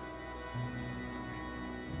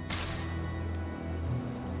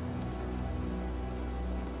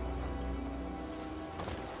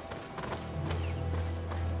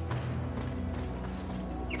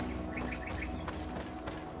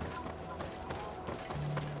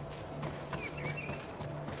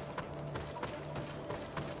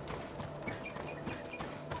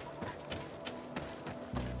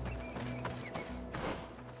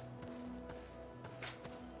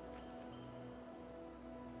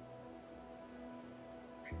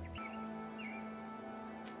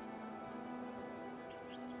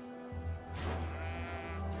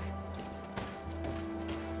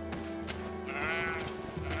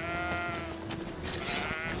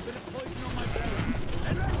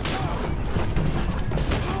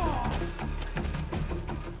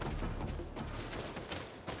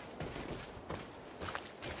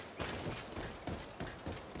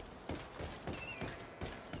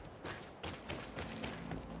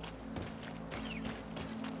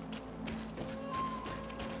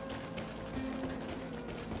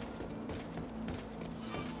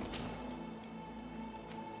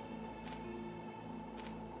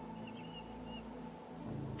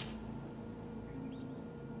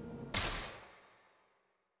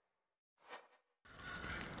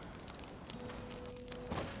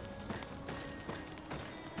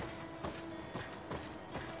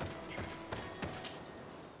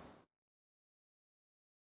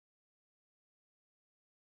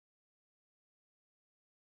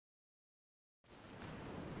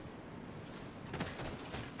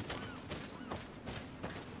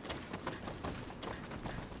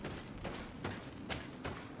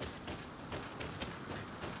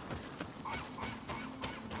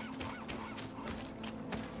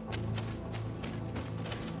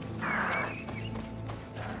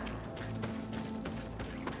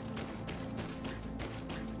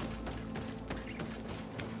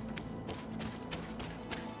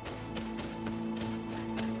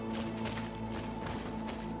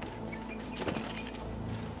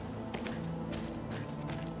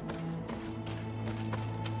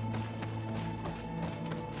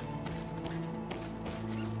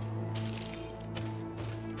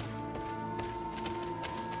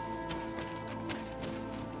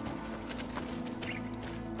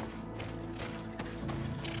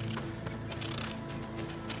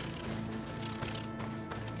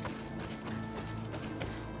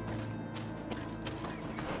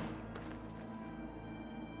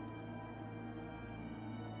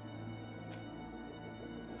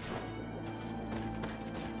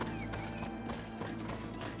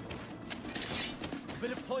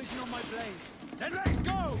 poison on my blade. Then let's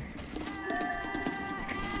go!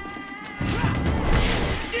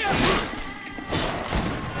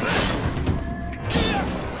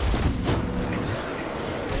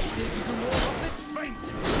 Let's see if you can ward off this feint.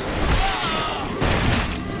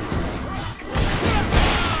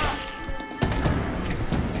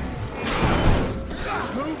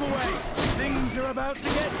 Move away! Things are about to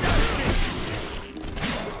get dicey!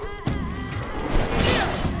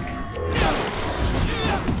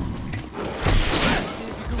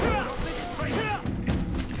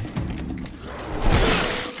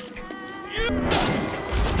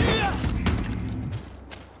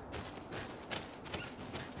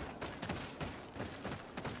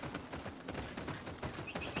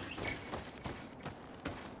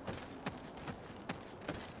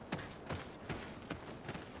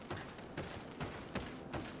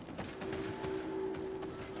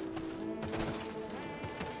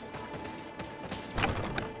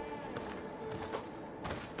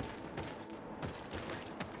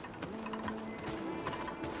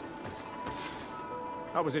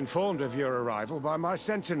 I was informed of your arrival by my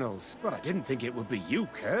sentinels, but I didn't think it would be you,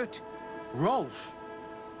 Kurt. Rolf?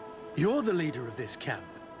 You're the leader of this camp.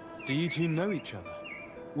 Do you two know each other?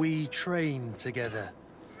 We train together.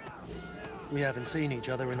 We haven't seen each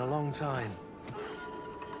other in a long time.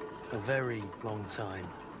 A very long time.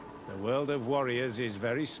 The world of warriors is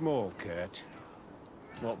very small, Kurt.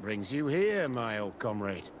 What brings you here, my old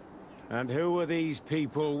comrade? And who are these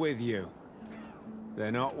people with you?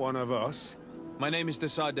 They're not one of us? My name is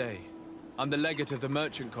Desade. I'm the legate of the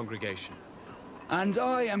merchant congregation. And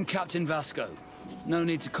I am Captain Vasco. No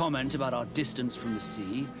need to comment about our distance from the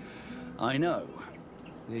sea. I know.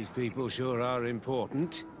 These people sure are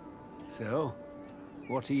important. So,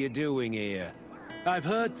 what are you doing here? I've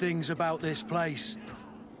heard things about this place.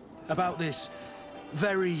 About this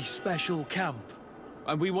very special camp.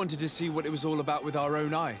 And we wanted to see what it was all about with our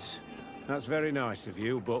own eyes. That's very nice of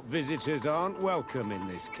you, but visitors aren't welcome in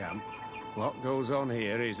this camp. What goes on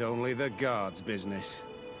here is only the guards' business.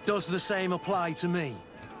 Does the same apply to me?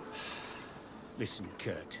 Listen,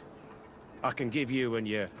 Kurt. I can give you and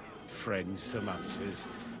your friends some answers,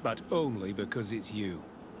 but only because it's you.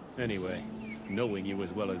 Anyway, knowing you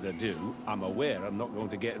as well as I do, I'm aware I'm not going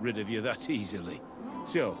to get rid of you that easily.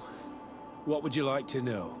 So, what would you like to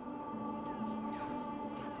know?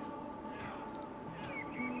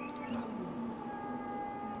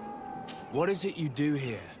 What is it you do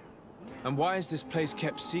here? And why is this place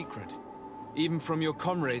kept secret? Even from your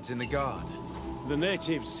comrades in the guard? The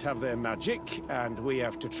natives have their magic, and we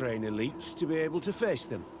have to train elites to be able to face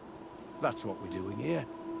them. That's what we're doing here.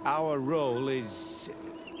 Our role is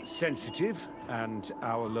sensitive, and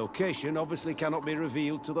our location obviously cannot be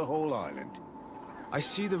revealed to the whole island. I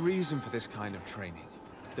see the reason for this kind of training.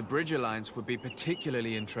 The Bridge Alliance would be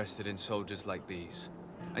particularly interested in soldiers like these.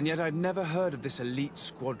 And yet I'd never heard of this elite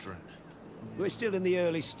squadron. We're still in the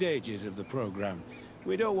early stages of the program.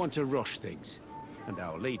 We don't want to rush things. And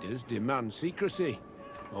our leaders demand secrecy.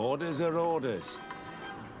 Orders are orders.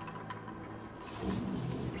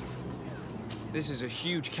 This is a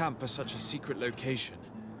huge camp for such a secret location.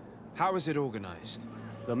 How is it organized?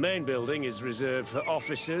 The main building is reserved for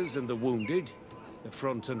officers and the wounded. The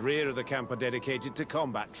front and rear of the camp are dedicated to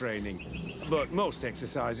combat training. But most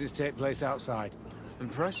exercises take place outside.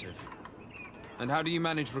 Impressive. And how do you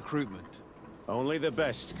manage recruitment? Only the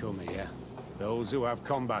best come here. Those who have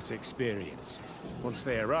combat experience. Once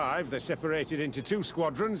they arrive, they're separated into 2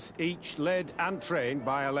 squadrons, each led and trained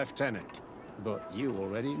by a lieutenant. But you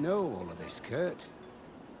already know all of this, Kurt.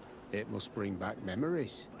 It must bring back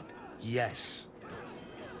memories. Yes.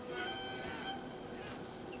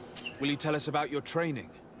 Will you tell us about your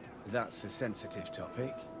training? That's a sensitive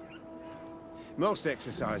topic. Most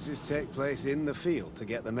exercises take place in the field to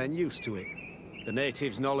get the men used to it. The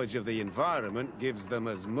natives' knowledge of the environment gives them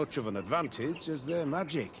as much of an advantage as their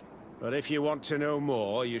magic. But if you want to know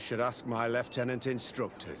more, you should ask my lieutenant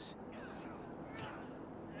instructors.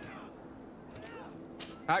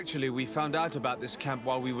 Actually, we found out about this camp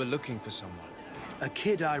while we were looking for someone. A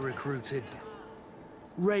kid I recruited.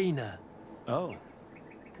 Rainer. Oh.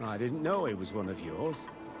 I didn't know he was one of yours.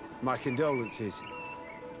 My condolences.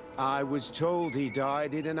 I was told he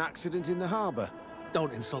died in an accident in the harbor.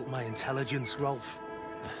 Don't insult my intelligence, Rolf.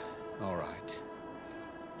 All right.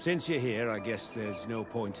 Since you're here, I guess there's no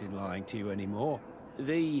point in lying to you anymore.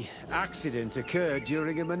 The accident occurred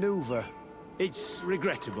during a maneuver. It's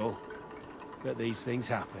regrettable that these things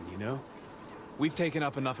happen, you know? We've taken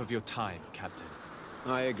up enough of your time, Captain.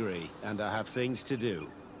 I agree, and I have things to do.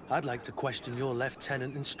 I'd like to question your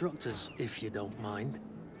lieutenant instructors, if you don't mind.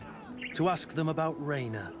 To ask them about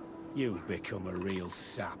Rainer. You've become a real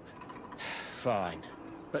sap. Fine.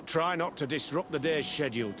 But try not to disrupt the day's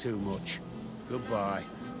schedule too much. Goodbye.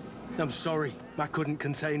 I'm sorry. I couldn't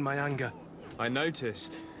contain my anger. I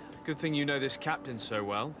noticed. Good thing you know this captain so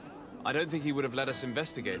well. I don't think he would have let us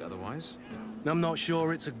investigate otherwise. I'm not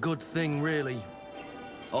sure it's a good thing, really.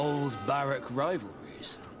 Old barrack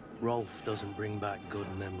rivalries. Rolf doesn't bring back good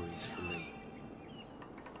memories for me.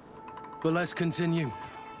 But let's continue.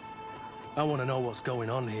 I want to know what's going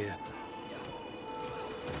on here.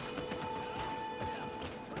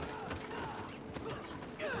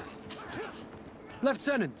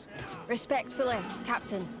 Lieutenant! Respectfully,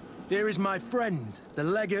 Captain. Here is my friend, the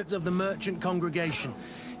legate of the merchant congregation.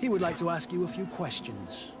 He would like to ask you a few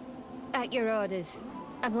questions. At your orders.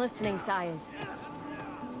 I'm listening, sires.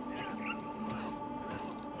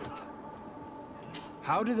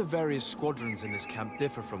 How do the various squadrons in this camp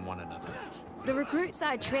differ from one another? The recruits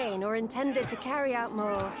I train are intended to carry out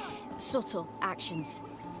more subtle actions.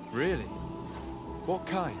 Really? What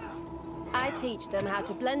kind? I teach them how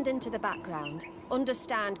to blend into the background,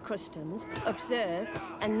 understand customs, observe,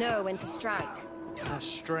 and know when to strike. That's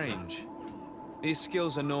strange. These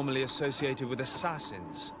skills are normally associated with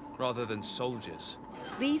assassins, rather than soldiers.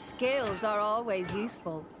 These skills are always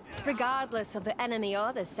useful, regardless of the enemy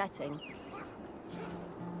or the setting.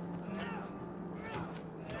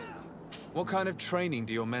 What kind of training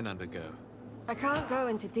do your men undergo? I can't go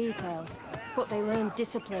into details, but they learn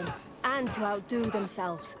discipline, and to outdo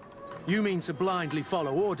themselves. You mean to blindly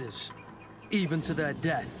follow orders, even to their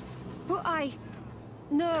death? But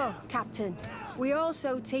No, Captain. We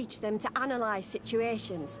also teach them to analyze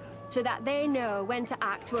situations, so that they know when to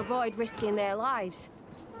act to avoid risking their lives.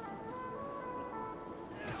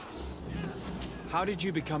 How did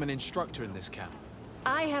you become an instructor in this camp?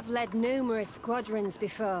 I have led numerous squadrons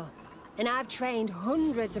before, and I've trained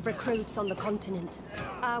hundreds of recruits on the continent.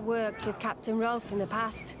 I worked with Captain Rolf in the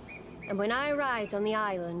past, and when I arrived on the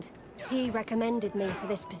island, he recommended me for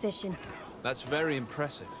this position. That's very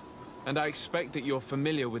impressive. And I expect that you're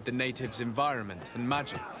familiar with the natives' environment and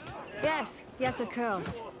magic. Yes, of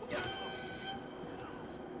course.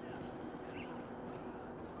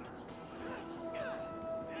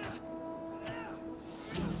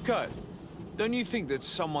 Kurt, don't you think that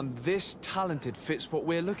someone this talented fits what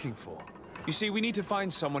we're looking for? You see, we need to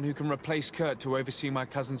find someone who can replace Kurt to oversee my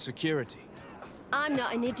cousin's security. I'm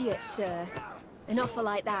not an idiot, sir. An offer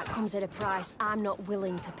like that comes at a price I'm not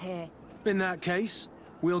willing to pay. In that case,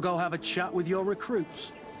 we'll go have a chat with your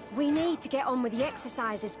recruits. We need to get on with the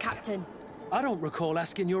exercises, Captain. I don't recall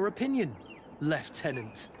asking your opinion,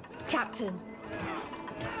 Lieutenant. Captain.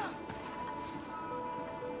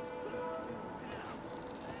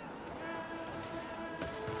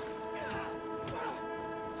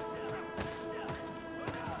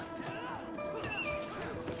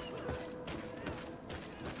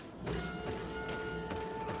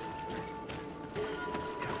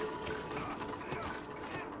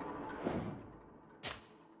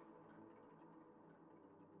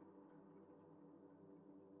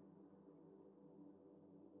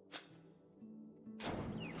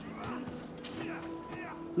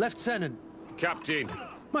 Lieutenant. Captain.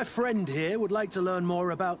 My friend here would like to learn more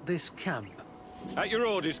about this camp. At your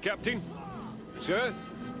orders, Captain. Sir?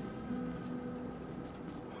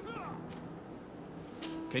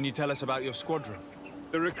 Can you tell us about your squadron?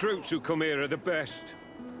 The recruits who come here are the best.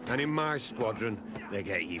 And in my squadron, they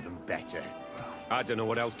get even better. I don't know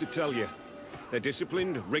what else to tell you. They're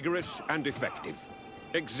disciplined, rigorous, and effective.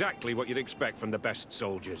 Exactly what you'd expect from the best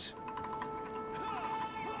soldiers.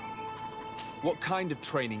 What kind of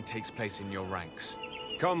training takes place in your ranks?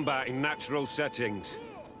 Combat in natural settings.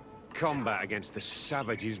 Combat against the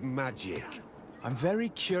savages' magic. I'm very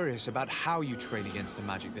curious about how you train against the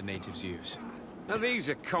magic the natives use. Now these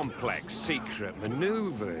are complex, secret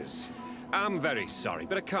maneuvers. I'm very sorry,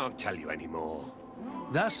 but I can't tell you anymore.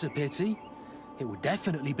 That's a pity. It would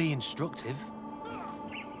definitely be instructive.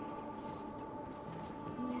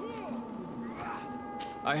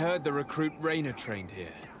 I heard the recruit Raynor trained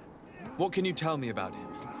here. What can you tell me about him?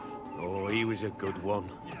 Oh, he was a good one.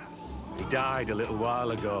 He died a little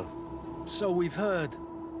while ago. So we've heard.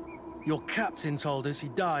 Your captain told us he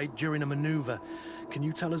died during a maneuver. Can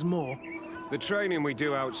you tell us more? The training we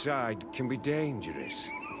do outside can be dangerous.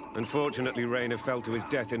 Unfortunately, Raynor fell to his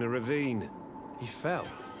death in a ravine. He fell?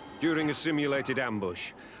 During a simulated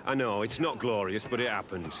ambush. I know, it's not glorious, but it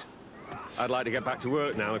happens. I'd like to get back to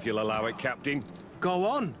work now, if you'll allow it, Captain. Go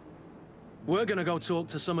on. We're gonna go talk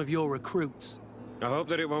to some of your recruits. I hope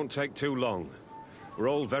that it won't take too long. We're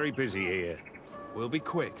all very busy here. We'll be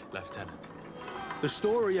quick, Lieutenant. The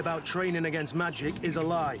story about training against magic is a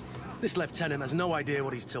lie. This lieutenant has no idea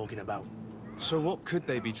what he's talking about. So what could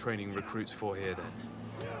they be training recruits for here,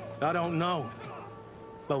 then? I don't know.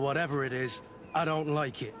 But whatever it is, I don't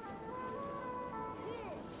like it.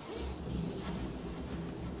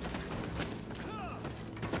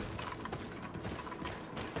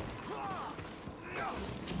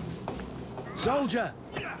 Soldier!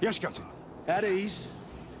 Yes, Captain. At ease.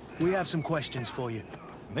 We have some questions for you.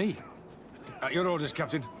 Me? At your orders,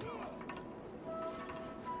 Captain.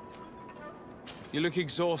 You look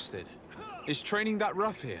exhausted. Is training that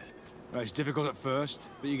rough here? Well, it's difficult at first,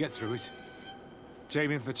 but you get through it.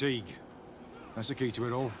 Taming fatigue. That's the key to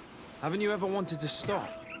it all. Haven't you ever wanted to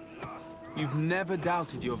stop? You've never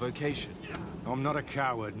doubted your vocation. I'm not a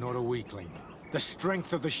coward, nor a weakling. The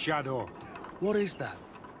strength of the Shadow. What is that?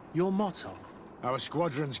 Your motto? Our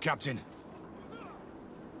squadrons, Captain.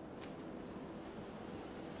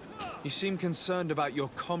 You seem concerned about your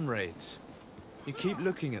comrades. You keep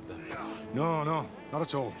looking at them. No, not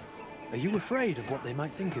at all. Are you afraid of what they might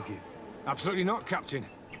think of you? Absolutely not, Captain.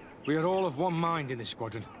 We are all of one mind in this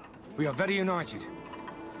squadron. We are very united.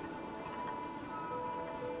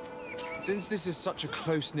 Since this is such a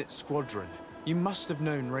close-knit squadron, you must have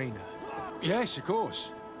known Raynor. Yes, of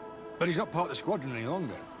course. But he's not part of the squadron any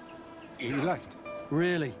longer. He left.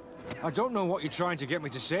 Really? I don't know what you're trying to get me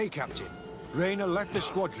to say, Captain. Raynor left the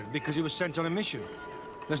squadron because he was sent on a mission.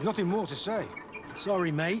 There's nothing more to say.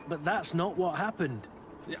 Sorry, mate, but that's not what happened.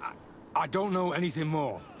 I don't know anything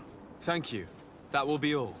more. Thank you. That will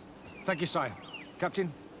be all. Thank you, sire.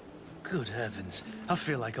 Captain? Good heavens. I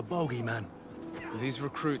feel like a bogeyman. These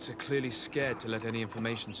recruits are clearly scared to let any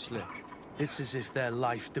information slip. It's as if their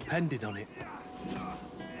life depended on it.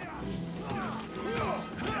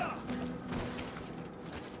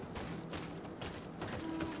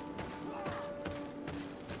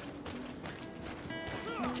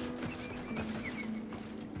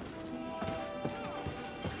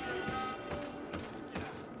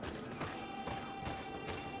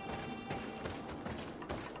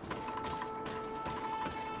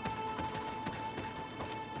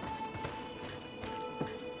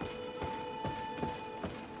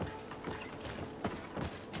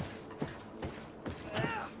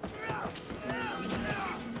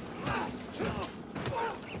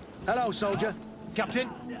 Hello, soldier. Captain?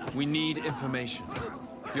 We need information.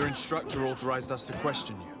 Your instructor authorized us to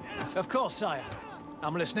question you. Of course, sire.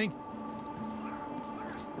 I'm listening.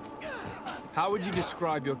 How would you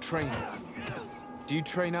describe your training? Do you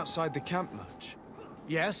train outside the camp much?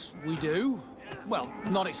 Yes, we do. Well,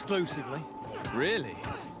 not exclusively. Really?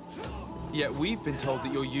 Yet we've been told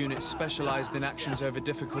that your unit specialized in actions over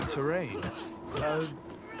difficult terrain.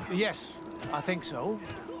 Yes, I think so.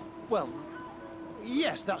 Well,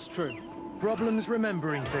 yes, that's true. Problems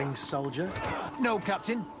remembering things, soldier? No,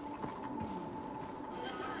 Captain.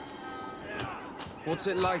 What's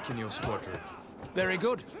it like in your squadron? Very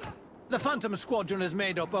good. The Phantom Squadron is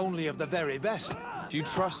made up only of the very best. Do you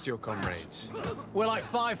trust your comrades? We're like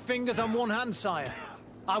 5 fingers on one hand, sire.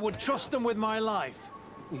 I would trust them with my life.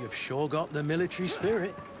 You've sure got the military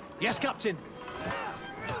spirit. Yes, Captain.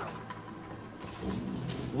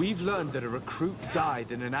 We've learned that a recruit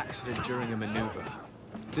died in an accident during a maneuver.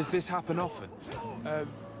 Does this happen often?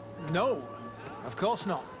 No. Of course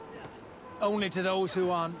not. Only to those who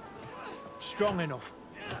aren't strong enough.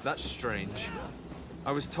 That's strange.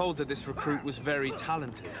 I was told that this recruit was very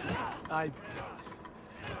talented. I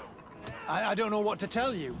don't know what to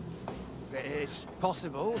tell you. It's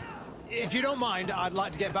possible. If you don't mind, I'd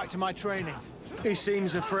like to get back to my training. He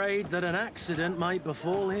seems afraid that an accident might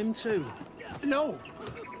befall him too. No,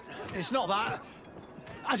 it's not that.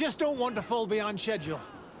 I just don't want to fall behind schedule.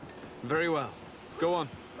 Very well. Go on.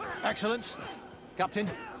 Excellence. Captain.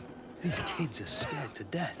 These kids are scared to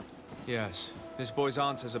death. Yes. This boy's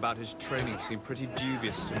answers about his training seem pretty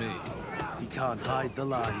dubious to me. He can't hide the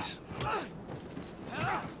lies.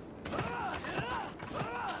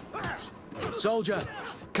 Soldier!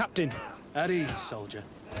 Captain! At ease, soldier.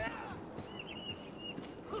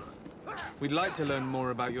 We'd like to learn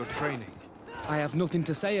more about your training. I have nothing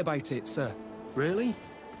to say about it, sir. Really?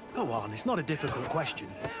 Go on, it's not a difficult question.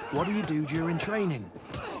 What do you do during training?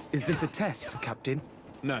 Is this a test, Captain?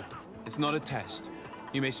 No, it's not a test.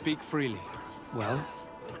 You may speak freely. Well,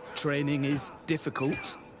 training is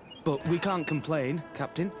difficult, but we can't complain,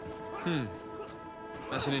 Captain.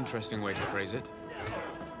 That's an interesting way to phrase it.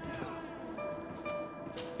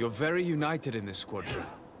 You're very united in this squadron.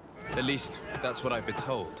 At least, that's what I've been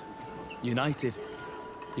told. United?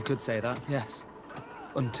 You could say that, yes.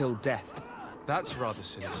 Until death. That's rather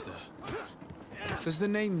sinister. Does the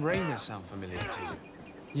name Raynor sound familiar to you?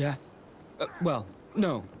 Yeah. Well,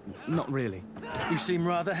 No, not really. You seem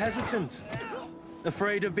rather hesitant.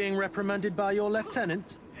 Afraid of being reprimanded by your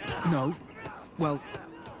lieutenant? No. Well,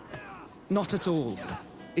 not at all.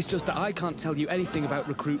 It's just that I can't tell you anything about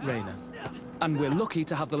Recruit Rayner. And we're lucky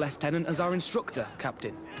to have the Lieutenant as our instructor,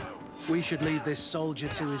 Captain. We should leave this soldier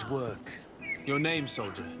to his work. Your name,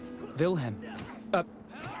 soldier? Wilhelm.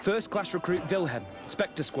 First Class Recruit Wilhelm,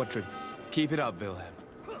 Spectre Squadron. Keep it up, Wilhelm.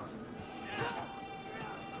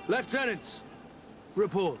 Lieutenants,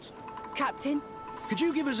 report. Captain? Could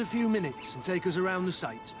you give us a few minutes and take us around the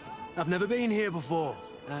site? I've never been here before,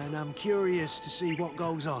 and I'm curious to see what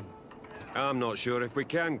goes on. I'm not sure if we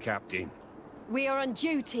can, Captain. We are on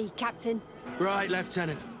duty, Captain. Right,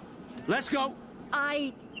 Lieutenant. Let's go!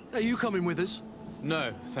 Are you coming with us?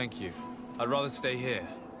 No, thank you. I'd rather stay here.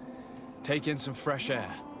 Take in some fresh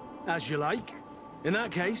air. As you like. In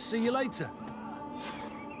that case, see you later.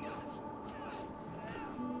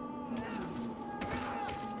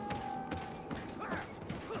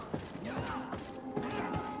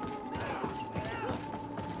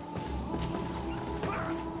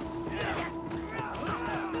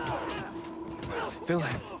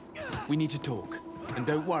 Wilhelm, we need to talk. And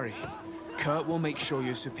don't worry. Kurt will make sure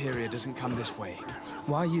your superior doesn't come this way.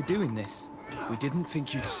 Why are you doing this? We didn't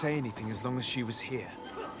think you'd say anything as long as she was here.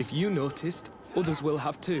 If you noticed, others will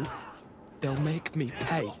have too. They'll make me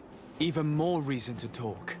pay. Even more reason to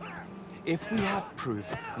talk. If we have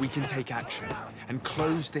proof, we can take action and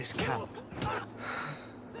close this camp.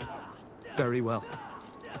 Very well.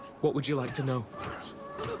 What would you like to know?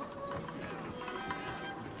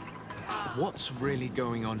 What's really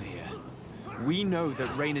going on here? We know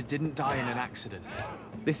that Rayner didn't die in an accident.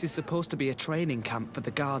 This is supposed to be a training camp for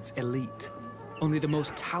the Guard's elite. Only the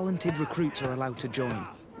most talented recruits are allowed to join.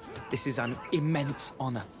 This is an immense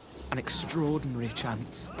honor, an extraordinary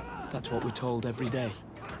chance. That's what we're told every day.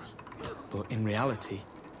 But in reality,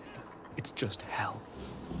 it's just hell.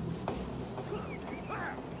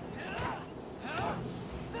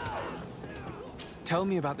 Tell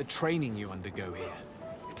me about the training you undergo here.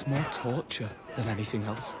 It's more torture than anything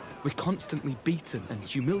else. We're constantly beaten and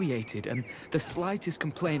humiliated, and the slightest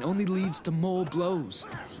complaint only leads to more blows.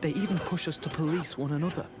 They even push us to police one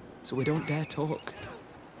another, so we don't dare talk.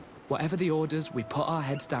 Whatever the orders, we put our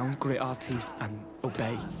heads down, grit our teeth, and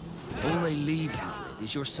obey. All they leave you with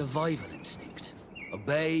is your survival instinct.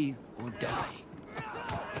 Obey or die.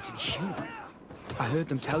 It's inhuman. I heard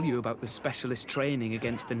them tell you about the specialist training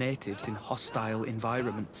against the natives in hostile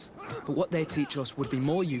environments. But what they teach us would be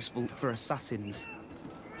more useful for assassins.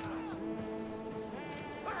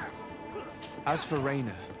 As for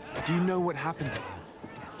Rayner, do you know what happened to him?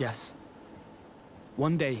 Yes.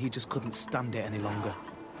 One day he just couldn't stand it any longer.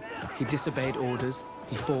 He disobeyed orders,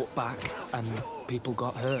 he fought back, and people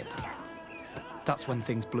got hurt. That's when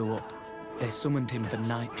things blew up. They summoned him for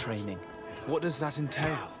night training. What does that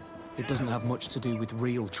entail? It doesn't have much to do with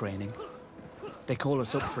real training. They call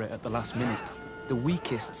us up for it at the last minute. The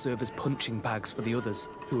weakest serve as punching bags for the others,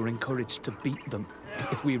 who are encouraged to beat them.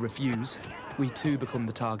 If we refuse, we too become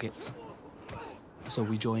the targets. So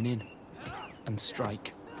we join in and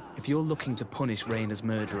strike. If you're looking to punish Rayner's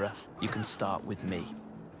murderer, you can start with me.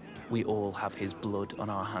 We all have his blood on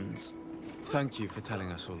our hands. Thank you for telling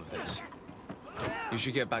us all of this. You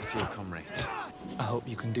should get back to your comrades. I hope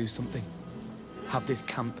you can do something. Have this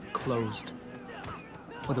camp closed.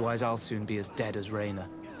 Otherwise, I'll soon be as dead as Rayner.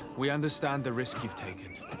 We understand the risk you've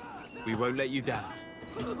taken. We won't let you down.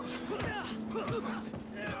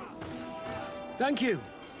 Thank you.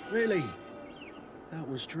 Really. That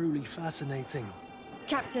was truly fascinating.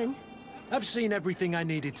 Captain? I've seen everything I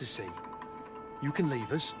needed to see. You can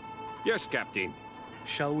leave us. Yes, Captain.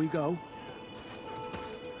 Shall we go?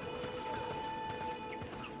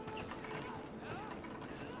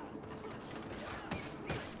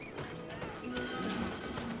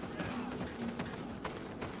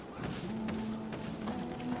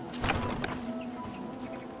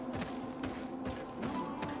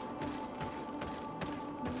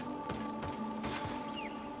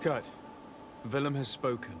 Kurt, Willem has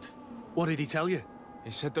spoken. What did he tell you? He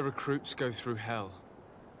said the recruits go through hell.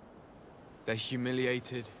 They're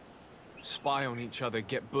humiliated, spy on each other,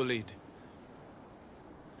 get bullied.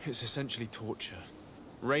 It's essentially torture.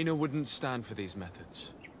 Rayner wouldn't stand for these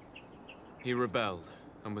methods. He rebelled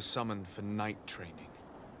and was summoned for night training.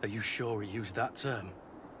 Are you sure he used that term?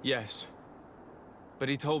 Yes. But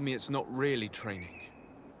he told me it's not really training.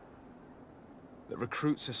 The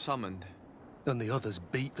recruits are summoned. And the others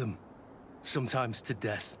beat them. Sometimes to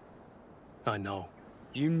death. I know.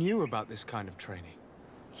 You knew about this kind of training?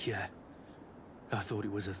 Yeah. I thought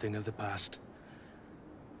it was a thing of the past.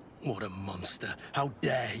 What a monster. How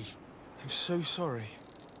dare he? I'm so sorry.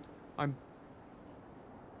 I'm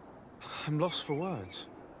lost for words.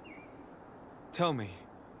 Tell me,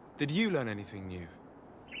 did you learn anything new?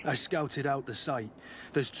 I scouted out the site.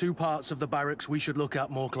 There's two parts of the barracks we should look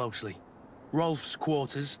at more closely. Rolf's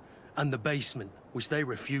quarters and the basement, which they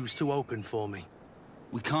refuse to open for me.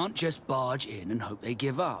 We can't just barge in and hope they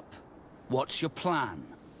give up. What's your plan?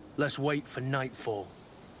 Let's wait for nightfall.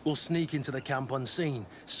 We'll sneak into the camp unseen,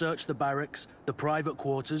 search the barracks, the private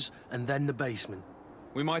quarters, and then the basement.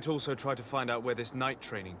 We might also try to find out where this night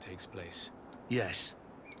training takes place. Yes.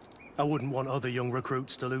 I wouldn't want other young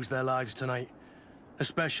recruits to lose their lives tonight.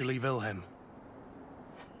 Especially Wilhelm.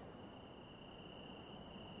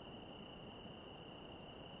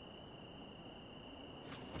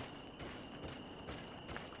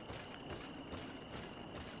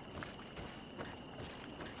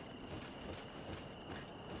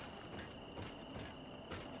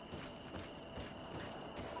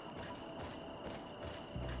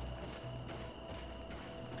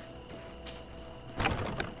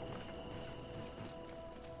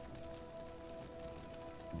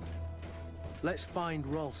 Let's find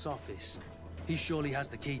Rolf's office. He surely has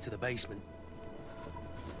the key to the basement.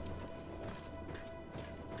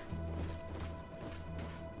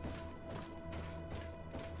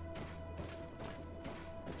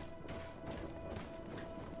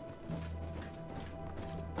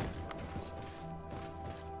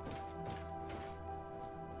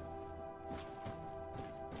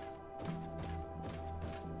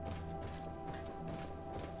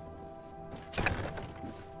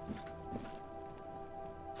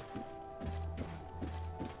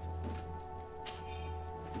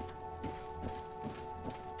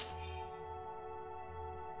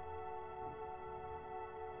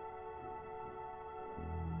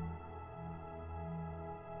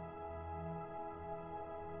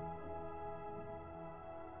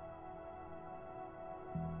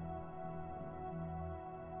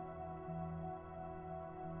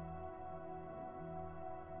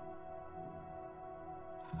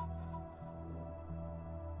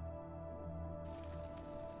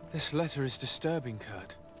 This letter is disturbing,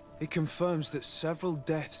 Kurt. It confirms that several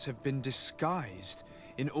deaths have been disguised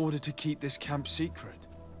in order to keep this camp secret.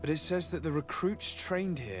 But it says that the recruits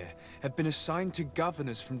trained here have been assigned to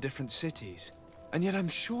governors from different cities. And yet I'm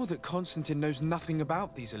sure that Constantine knows nothing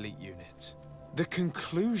about these elite units. The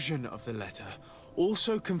conclusion of the letter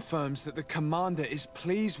also confirms that the commander is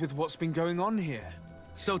pleased with what's been going on here.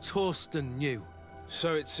 So Torsten knew?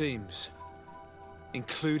 So it seems.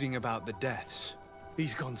 Including about the deaths.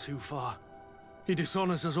 He's gone too far. He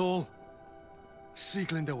dishonors us all.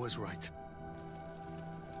 Sieglinde was right.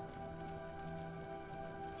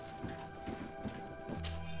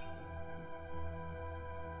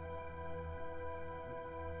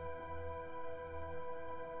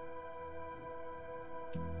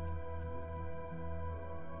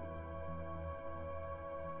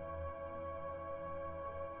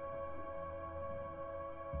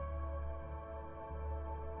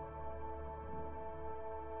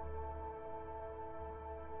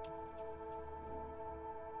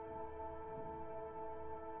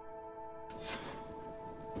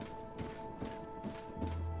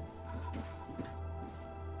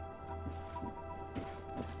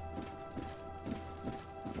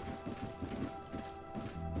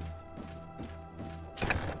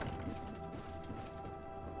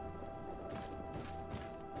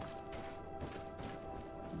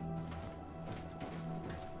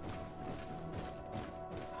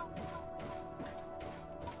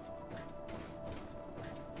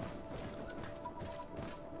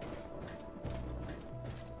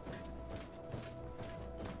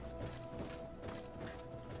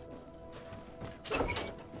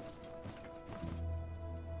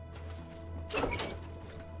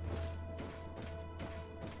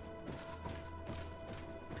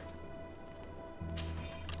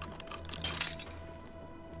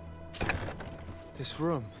 This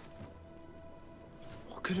room.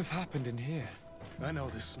 What could have happened in here? I know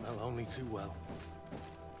this smell only too well.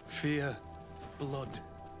 Fear, blood,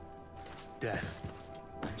 death.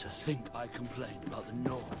 And to think I complained about the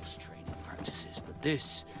Norm's training practices, but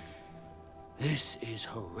this is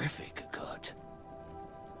horrific, Kurt.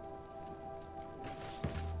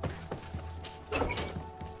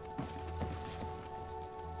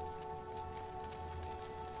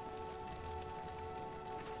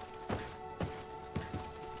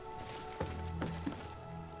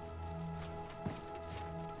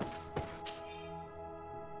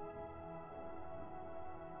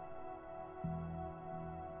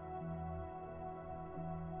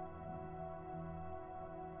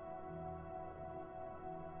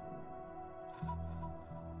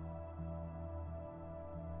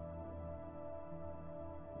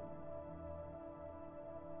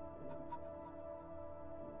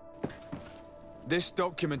 This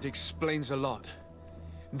document explains a lot.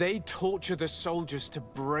 They torture the soldiers to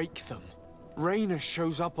break them. Rayner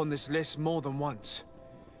shows up on this list more than once.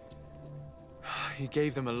 He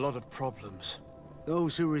gave them a lot of problems.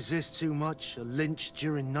 Those who resist too much are lynched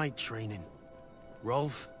during night training.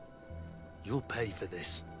 Rolf, you'll pay for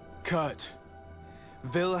this. Kurt,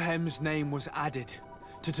 Wilhelm's name was added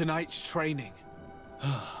to tonight's training.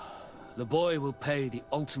 The boy will pay the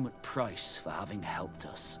ultimate price for having helped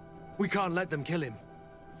us. We can't let them kill him.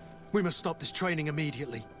 We must stop this training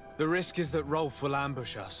immediately. The risk is that Rolf will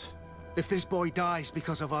ambush us. If this boy dies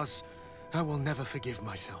because of us, I will never forgive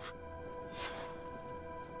myself.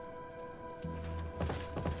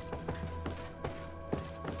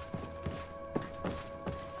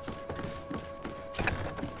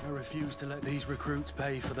 I refuse to let these recruits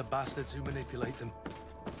pay for the bastards who manipulate them.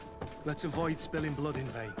 Let's avoid spilling blood in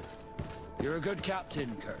vain. You're a good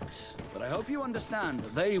captain, Kurt, but I hope you understand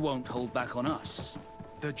that they won't hold back on us.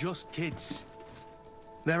 They're just kids.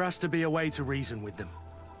 There has to be a way to reason with them.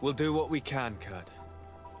 We'll do what we can, Kurt.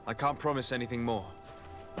 I can't promise anything more.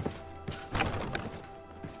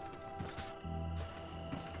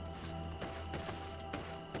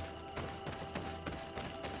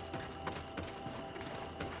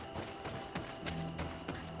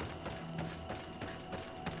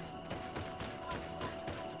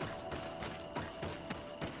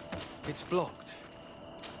 It's blocked.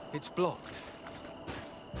 It's blocked.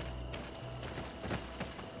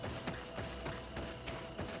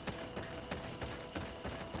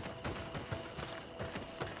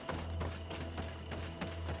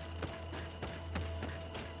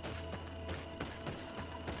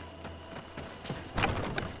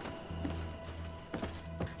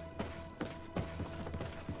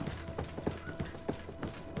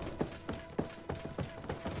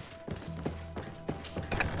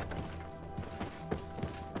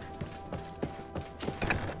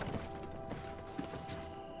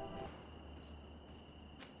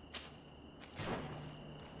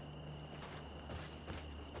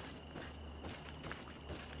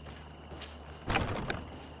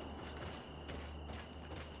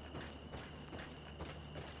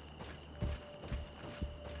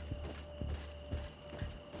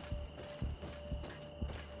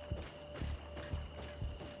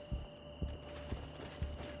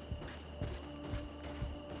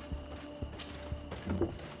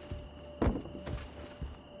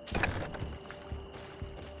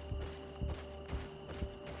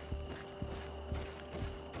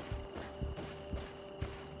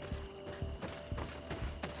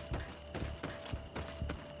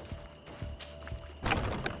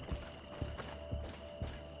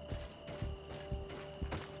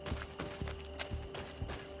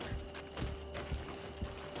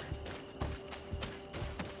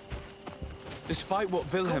 Despite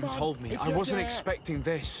what Wilhelm told me, I wasn't expecting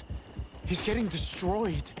this. He's getting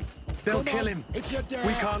destroyed. They'll kill him. We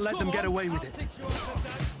can't let them get away with it.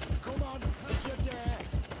 Come on, if you dare.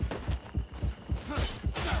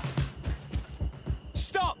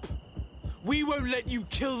 Stop! We won't let you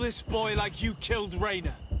kill this boy like you killed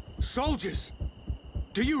Rayner. Soldiers!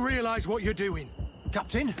 Do you realize what you're doing?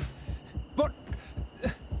 Captain? But...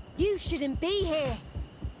 You shouldn't be here.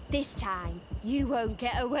 This time, you won't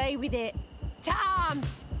get away with it. To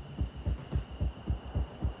arms!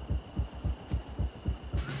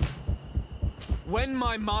 When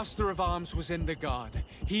my Master of Arms was in the Guard,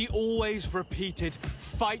 he always repeated,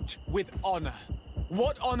 fight with honor.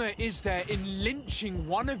 What honor is there in lynching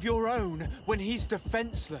one of your own when he's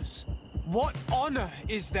defenseless? What honor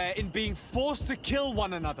is there in being forced to kill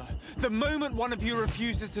one another the moment one of you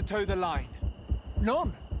refuses to toe the line?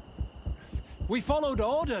 None. We followed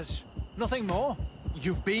orders. Nothing more.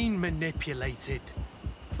 You've been manipulated.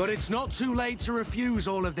 But it's not too late to refuse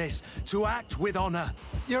all of this, to act with honor.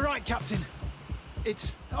 You're right, Captain.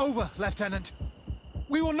 It's over, Lieutenant.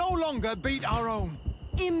 We will no longer beat our own.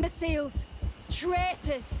 Imbeciles!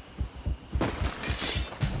 Traitors!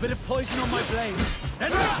 Bit of poison on my blade.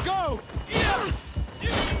 Then let's go!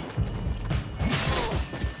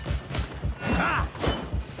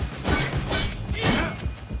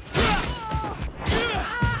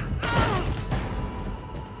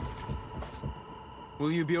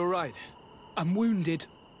 Will you be all right? I'm wounded,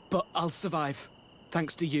 but I'll survive.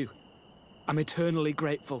 Thanks to you. I'm eternally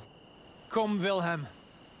grateful. Come, Wilhelm.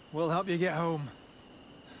 We'll help you get home.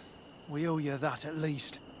 We owe you that, at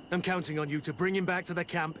least. I'm counting on you to bring him back to the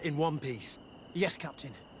camp in one piece. Yes,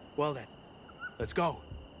 Captain. Well then, let's go.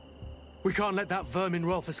 We can't let that vermin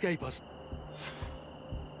Rolf escape us.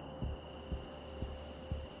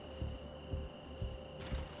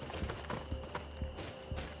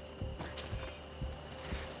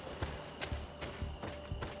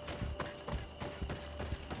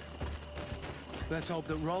 Let's hope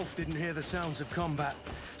that Rolf didn't hear the sounds of combat.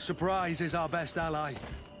 Surprise is our best ally.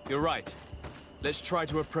 You're right. Let's try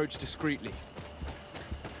to approach discreetly.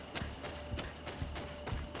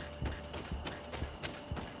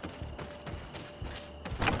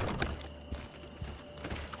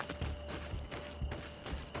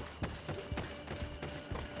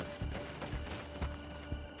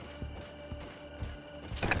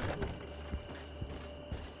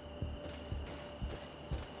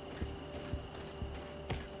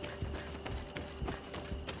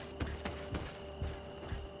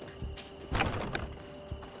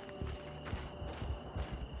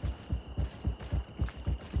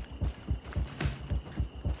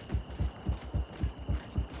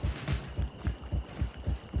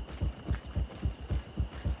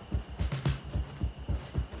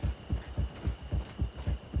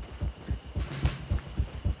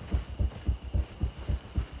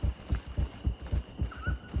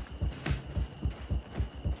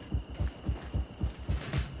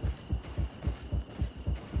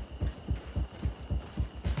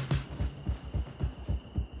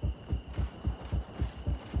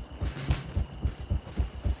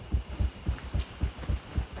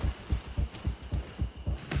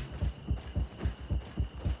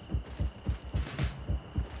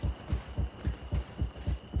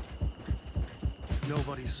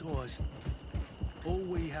 Nobody saw us. All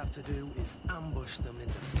we have to do is ambush them in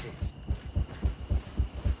the pit.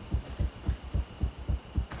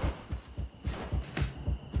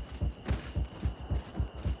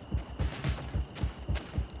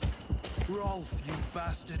 Rolf, you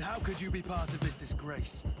bastard! How could you be part of this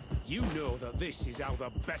disgrace? You know that this is how the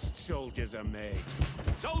best soldiers are made.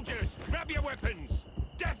 Soldiers, grab your weapons!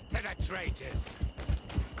 Death to the traitors!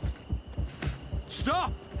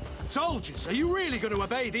 Stop! Soldiers, are you really going to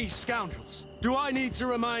obey these scoundrels? Do I need to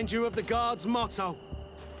remind you of the Guard's motto?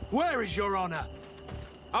 Where is your honor?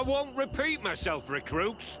 I won't repeat myself,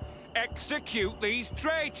 recruits. Execute these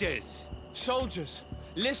traitors! Soldiers,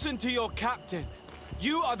 listen to your captain.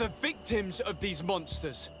 You are the victims of these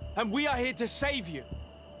monsters, and we are here to save you.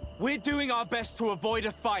 We're doing our best to avoid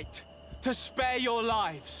a fight, to spare your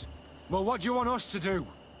lives. Well, what do you want us to do?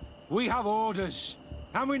 We have orders,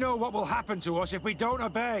 and we know what will happen to us if we don't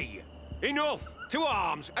obey. Enough! To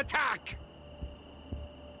arms! Attack!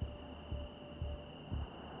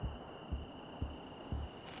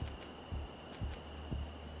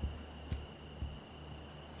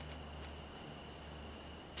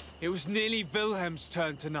 It was nearly Wilhelm's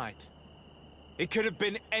turn tonight. It could have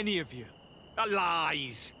been any of you.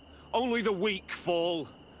 Lies! Only the weak fall.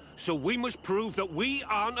 So we must prove that we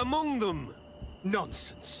aren't among them.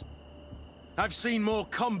 Nonsense. I've seen more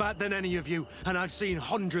combat than any of you, and I've seen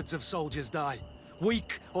hundreds of soldiers die.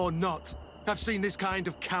 Weak or not. I've seen this kind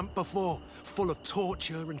of camp before, full of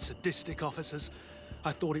torture and sadistic officers.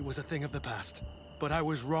 I thought it was a thing of the past, but I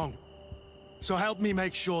was wrong. So help me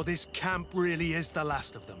make sure this camp really is the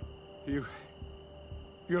last of them.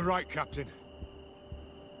 You're right, Captain.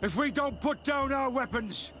 If we don't put down our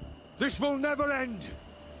weapons, this will never end.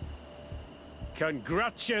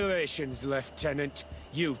 Congratulations, Lieutenant.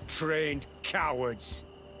 You've trained cowards.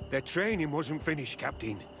 Their training wasn't finished,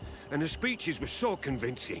 Captain, and the speeches were so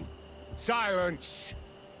convincing. Silence!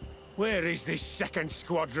 Where is this second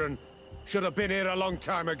squadron? Should have been here a long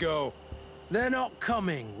time ago. They're not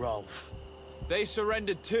coming, Rolf. They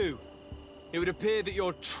surrendered too. It would appear that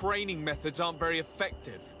your training methods aren't very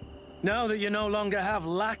effective. Now that you no longer have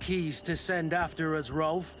lackeys to send after us,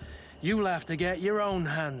 Rolf, you'll have to get your own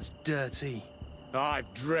hands dirty.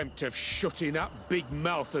 I've dreamt of shutting that big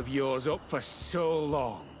mouth of yours up for so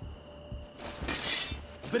long.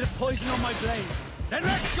 A bit of poison on my blade. Then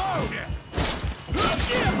let's go!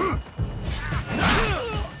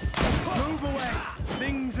 Move away!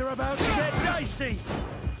 Things are about to get dicey!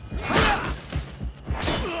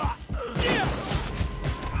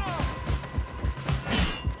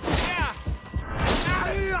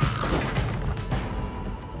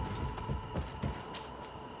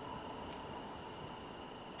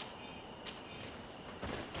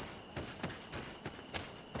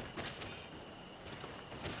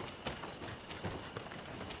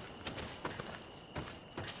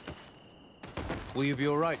 Will you be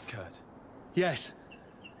all right, Kurt? Yes.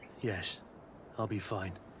 Yes. I'll be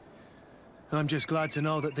fine. I'm just glad to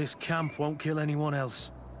know that this camp won't kill anyone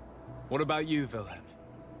else. What about you, Wilhelm?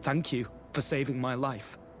 Thank you for saving my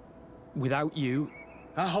life. Without you...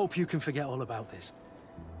 I hope you can forget all about this.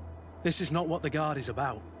 This is not what the Guard is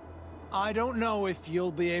about. I don't know if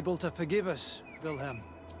you'll be able to forgive us, Wilhelm.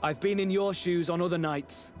 I've been in your shoes on other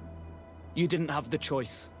nights. You didn't have the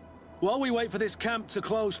choice. While we wait for this camp to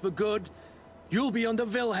close for good, you'll be under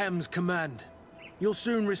Wilhelm's command. You'll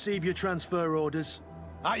soon receive your transfer orders.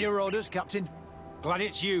 At your orders, Captain. Glad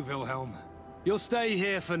it's you, Wilhelm. You'll stay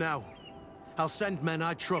here for now. I'll send men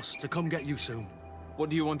I trust to come get you soon.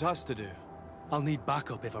 What do you want us to do? I'll need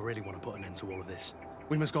backup if I really want to put an end to all of this.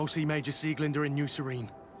 We must go see Major Sieglinder in New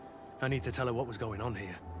Serene. I need to tell her what was going on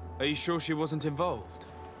here. Are you sure she wasn't involved?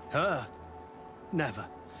 Her? Never.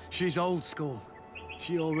 She's old school.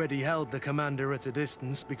 She already held the commander at a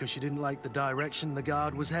distance because she didn't like the direction the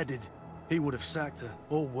Guard was headed. He would have sacked her,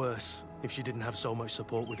 or worse, if she didn't have so much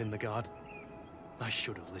support within the Guard. I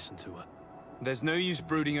should have listened to her. There's no use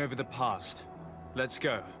brooding over the past. Let's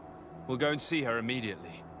go. We'll go and see her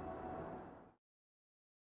immediately.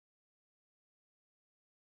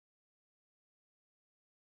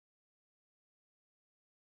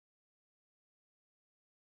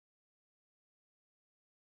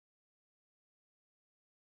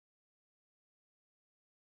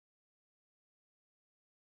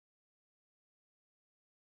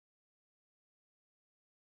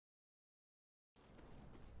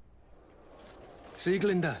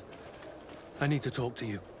 Sieglinder, I need to talk to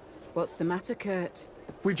you. What's the matter, Kurt?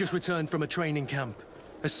 We've just returned from a training camp.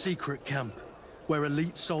 A secret camp, where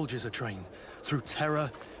elite soldiers are trained through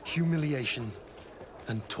terror, humiliation,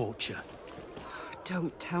 and torture.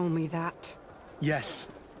 Don't tell me that. Yes.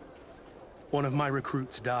 One of my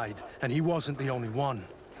recruits died, and he wasn't the only one.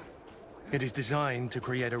 It is designed to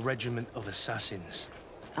create a regiment of assassins.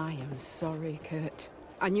 I am sorry, Kurt.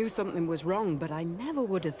 I knew something was wrong, but I never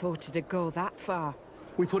would have thought it'd go that far.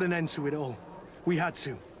 We put an end to it all. We had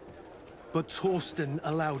to. But Torsten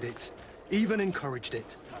allowed it, even encouraged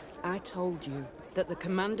it. I told you that the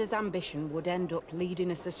Commander's ambition would end up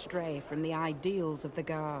leading us astray from the ideals of the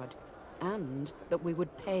Guard, and that we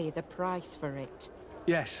would pay the price for it.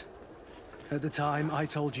 Yes. At the time, I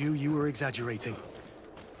told you you were exaggerating.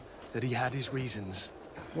 That he had his reasons.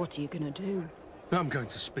 What are you gonna do? I'm going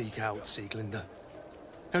to speak out, Sieglinder.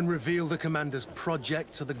 And reveal the Commander's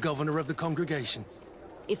project to the Governor of the Congregation.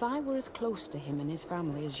 If I were as close to him and his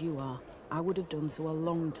family as you are, I would have done so a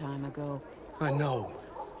long time ago. I know.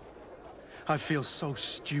 I feel so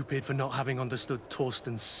stupid for not having understood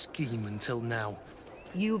Torsten's scheme until now.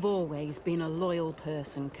 You've always been a loyal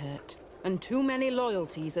person, Kurt. And too many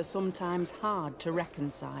loyalties are sometimes hard to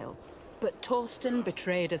reconcile. But Torsten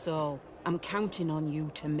betrayed us all. I'm counting on you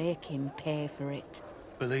to make him pay for it.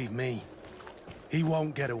 Believe me, he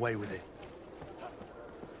won't get away with it.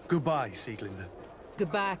 Goodbye, Sieglinder.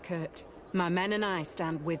 Goodbye, Kurt. My men and I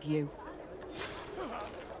stand with you.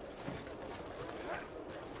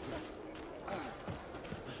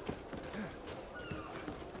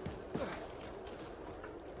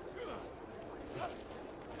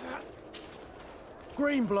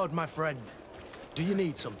 Greenblood, my friend. Do you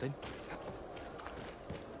need something?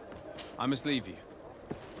 I must leave you.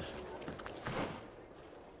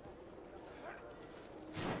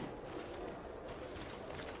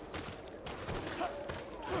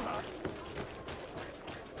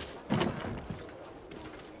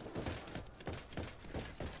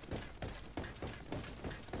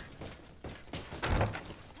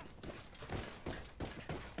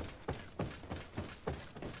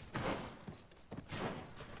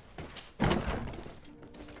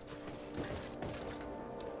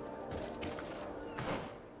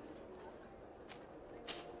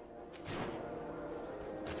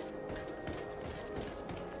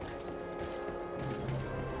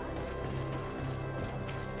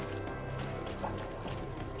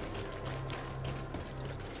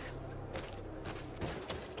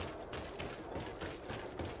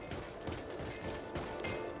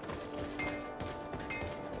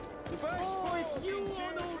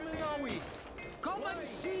 Come and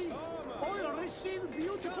see! I'll receive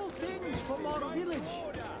beautiful things from our village.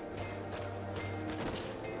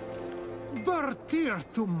 Bertir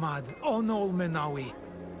to Mad on Olmenawi.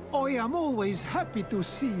 I am always happy to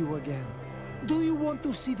see you again. Do you want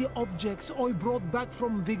to see the objects I brought back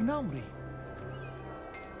from Vignamri?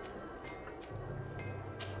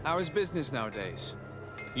 How is business nowadays?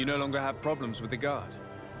 You no longer have problems with the Guard?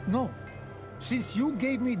 No. Since you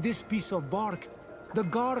gave me this piece of bark, the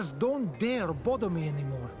guards don't dare bother me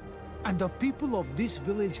anymore. And the people of this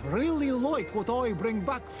village really like what I bring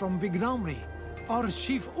back from Vignamri. Our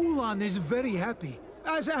chief Ulan is very happy,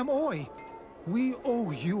 as am I. We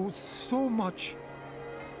owe you so much.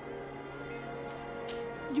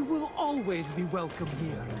 You will always be welcome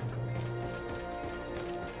here.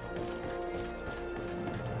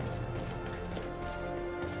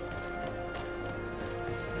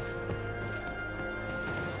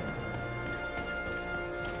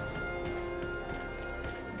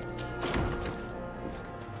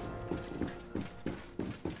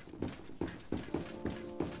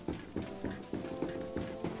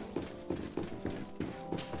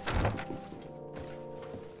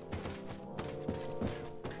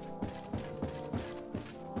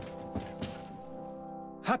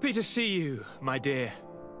 Happy to see you, my dear.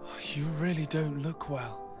 You really don't look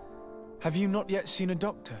well. Have you not yet seen a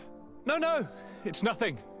doctor? No, it's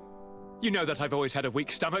nothing. You know that I've always had a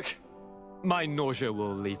weak stomach. My nausea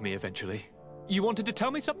will leave me eventually. You wanted to tell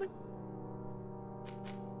me something?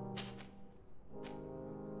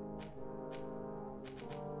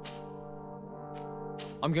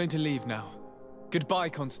 I'm going to leave now. Goodbye,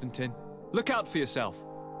 Constantine. Look out for yourself.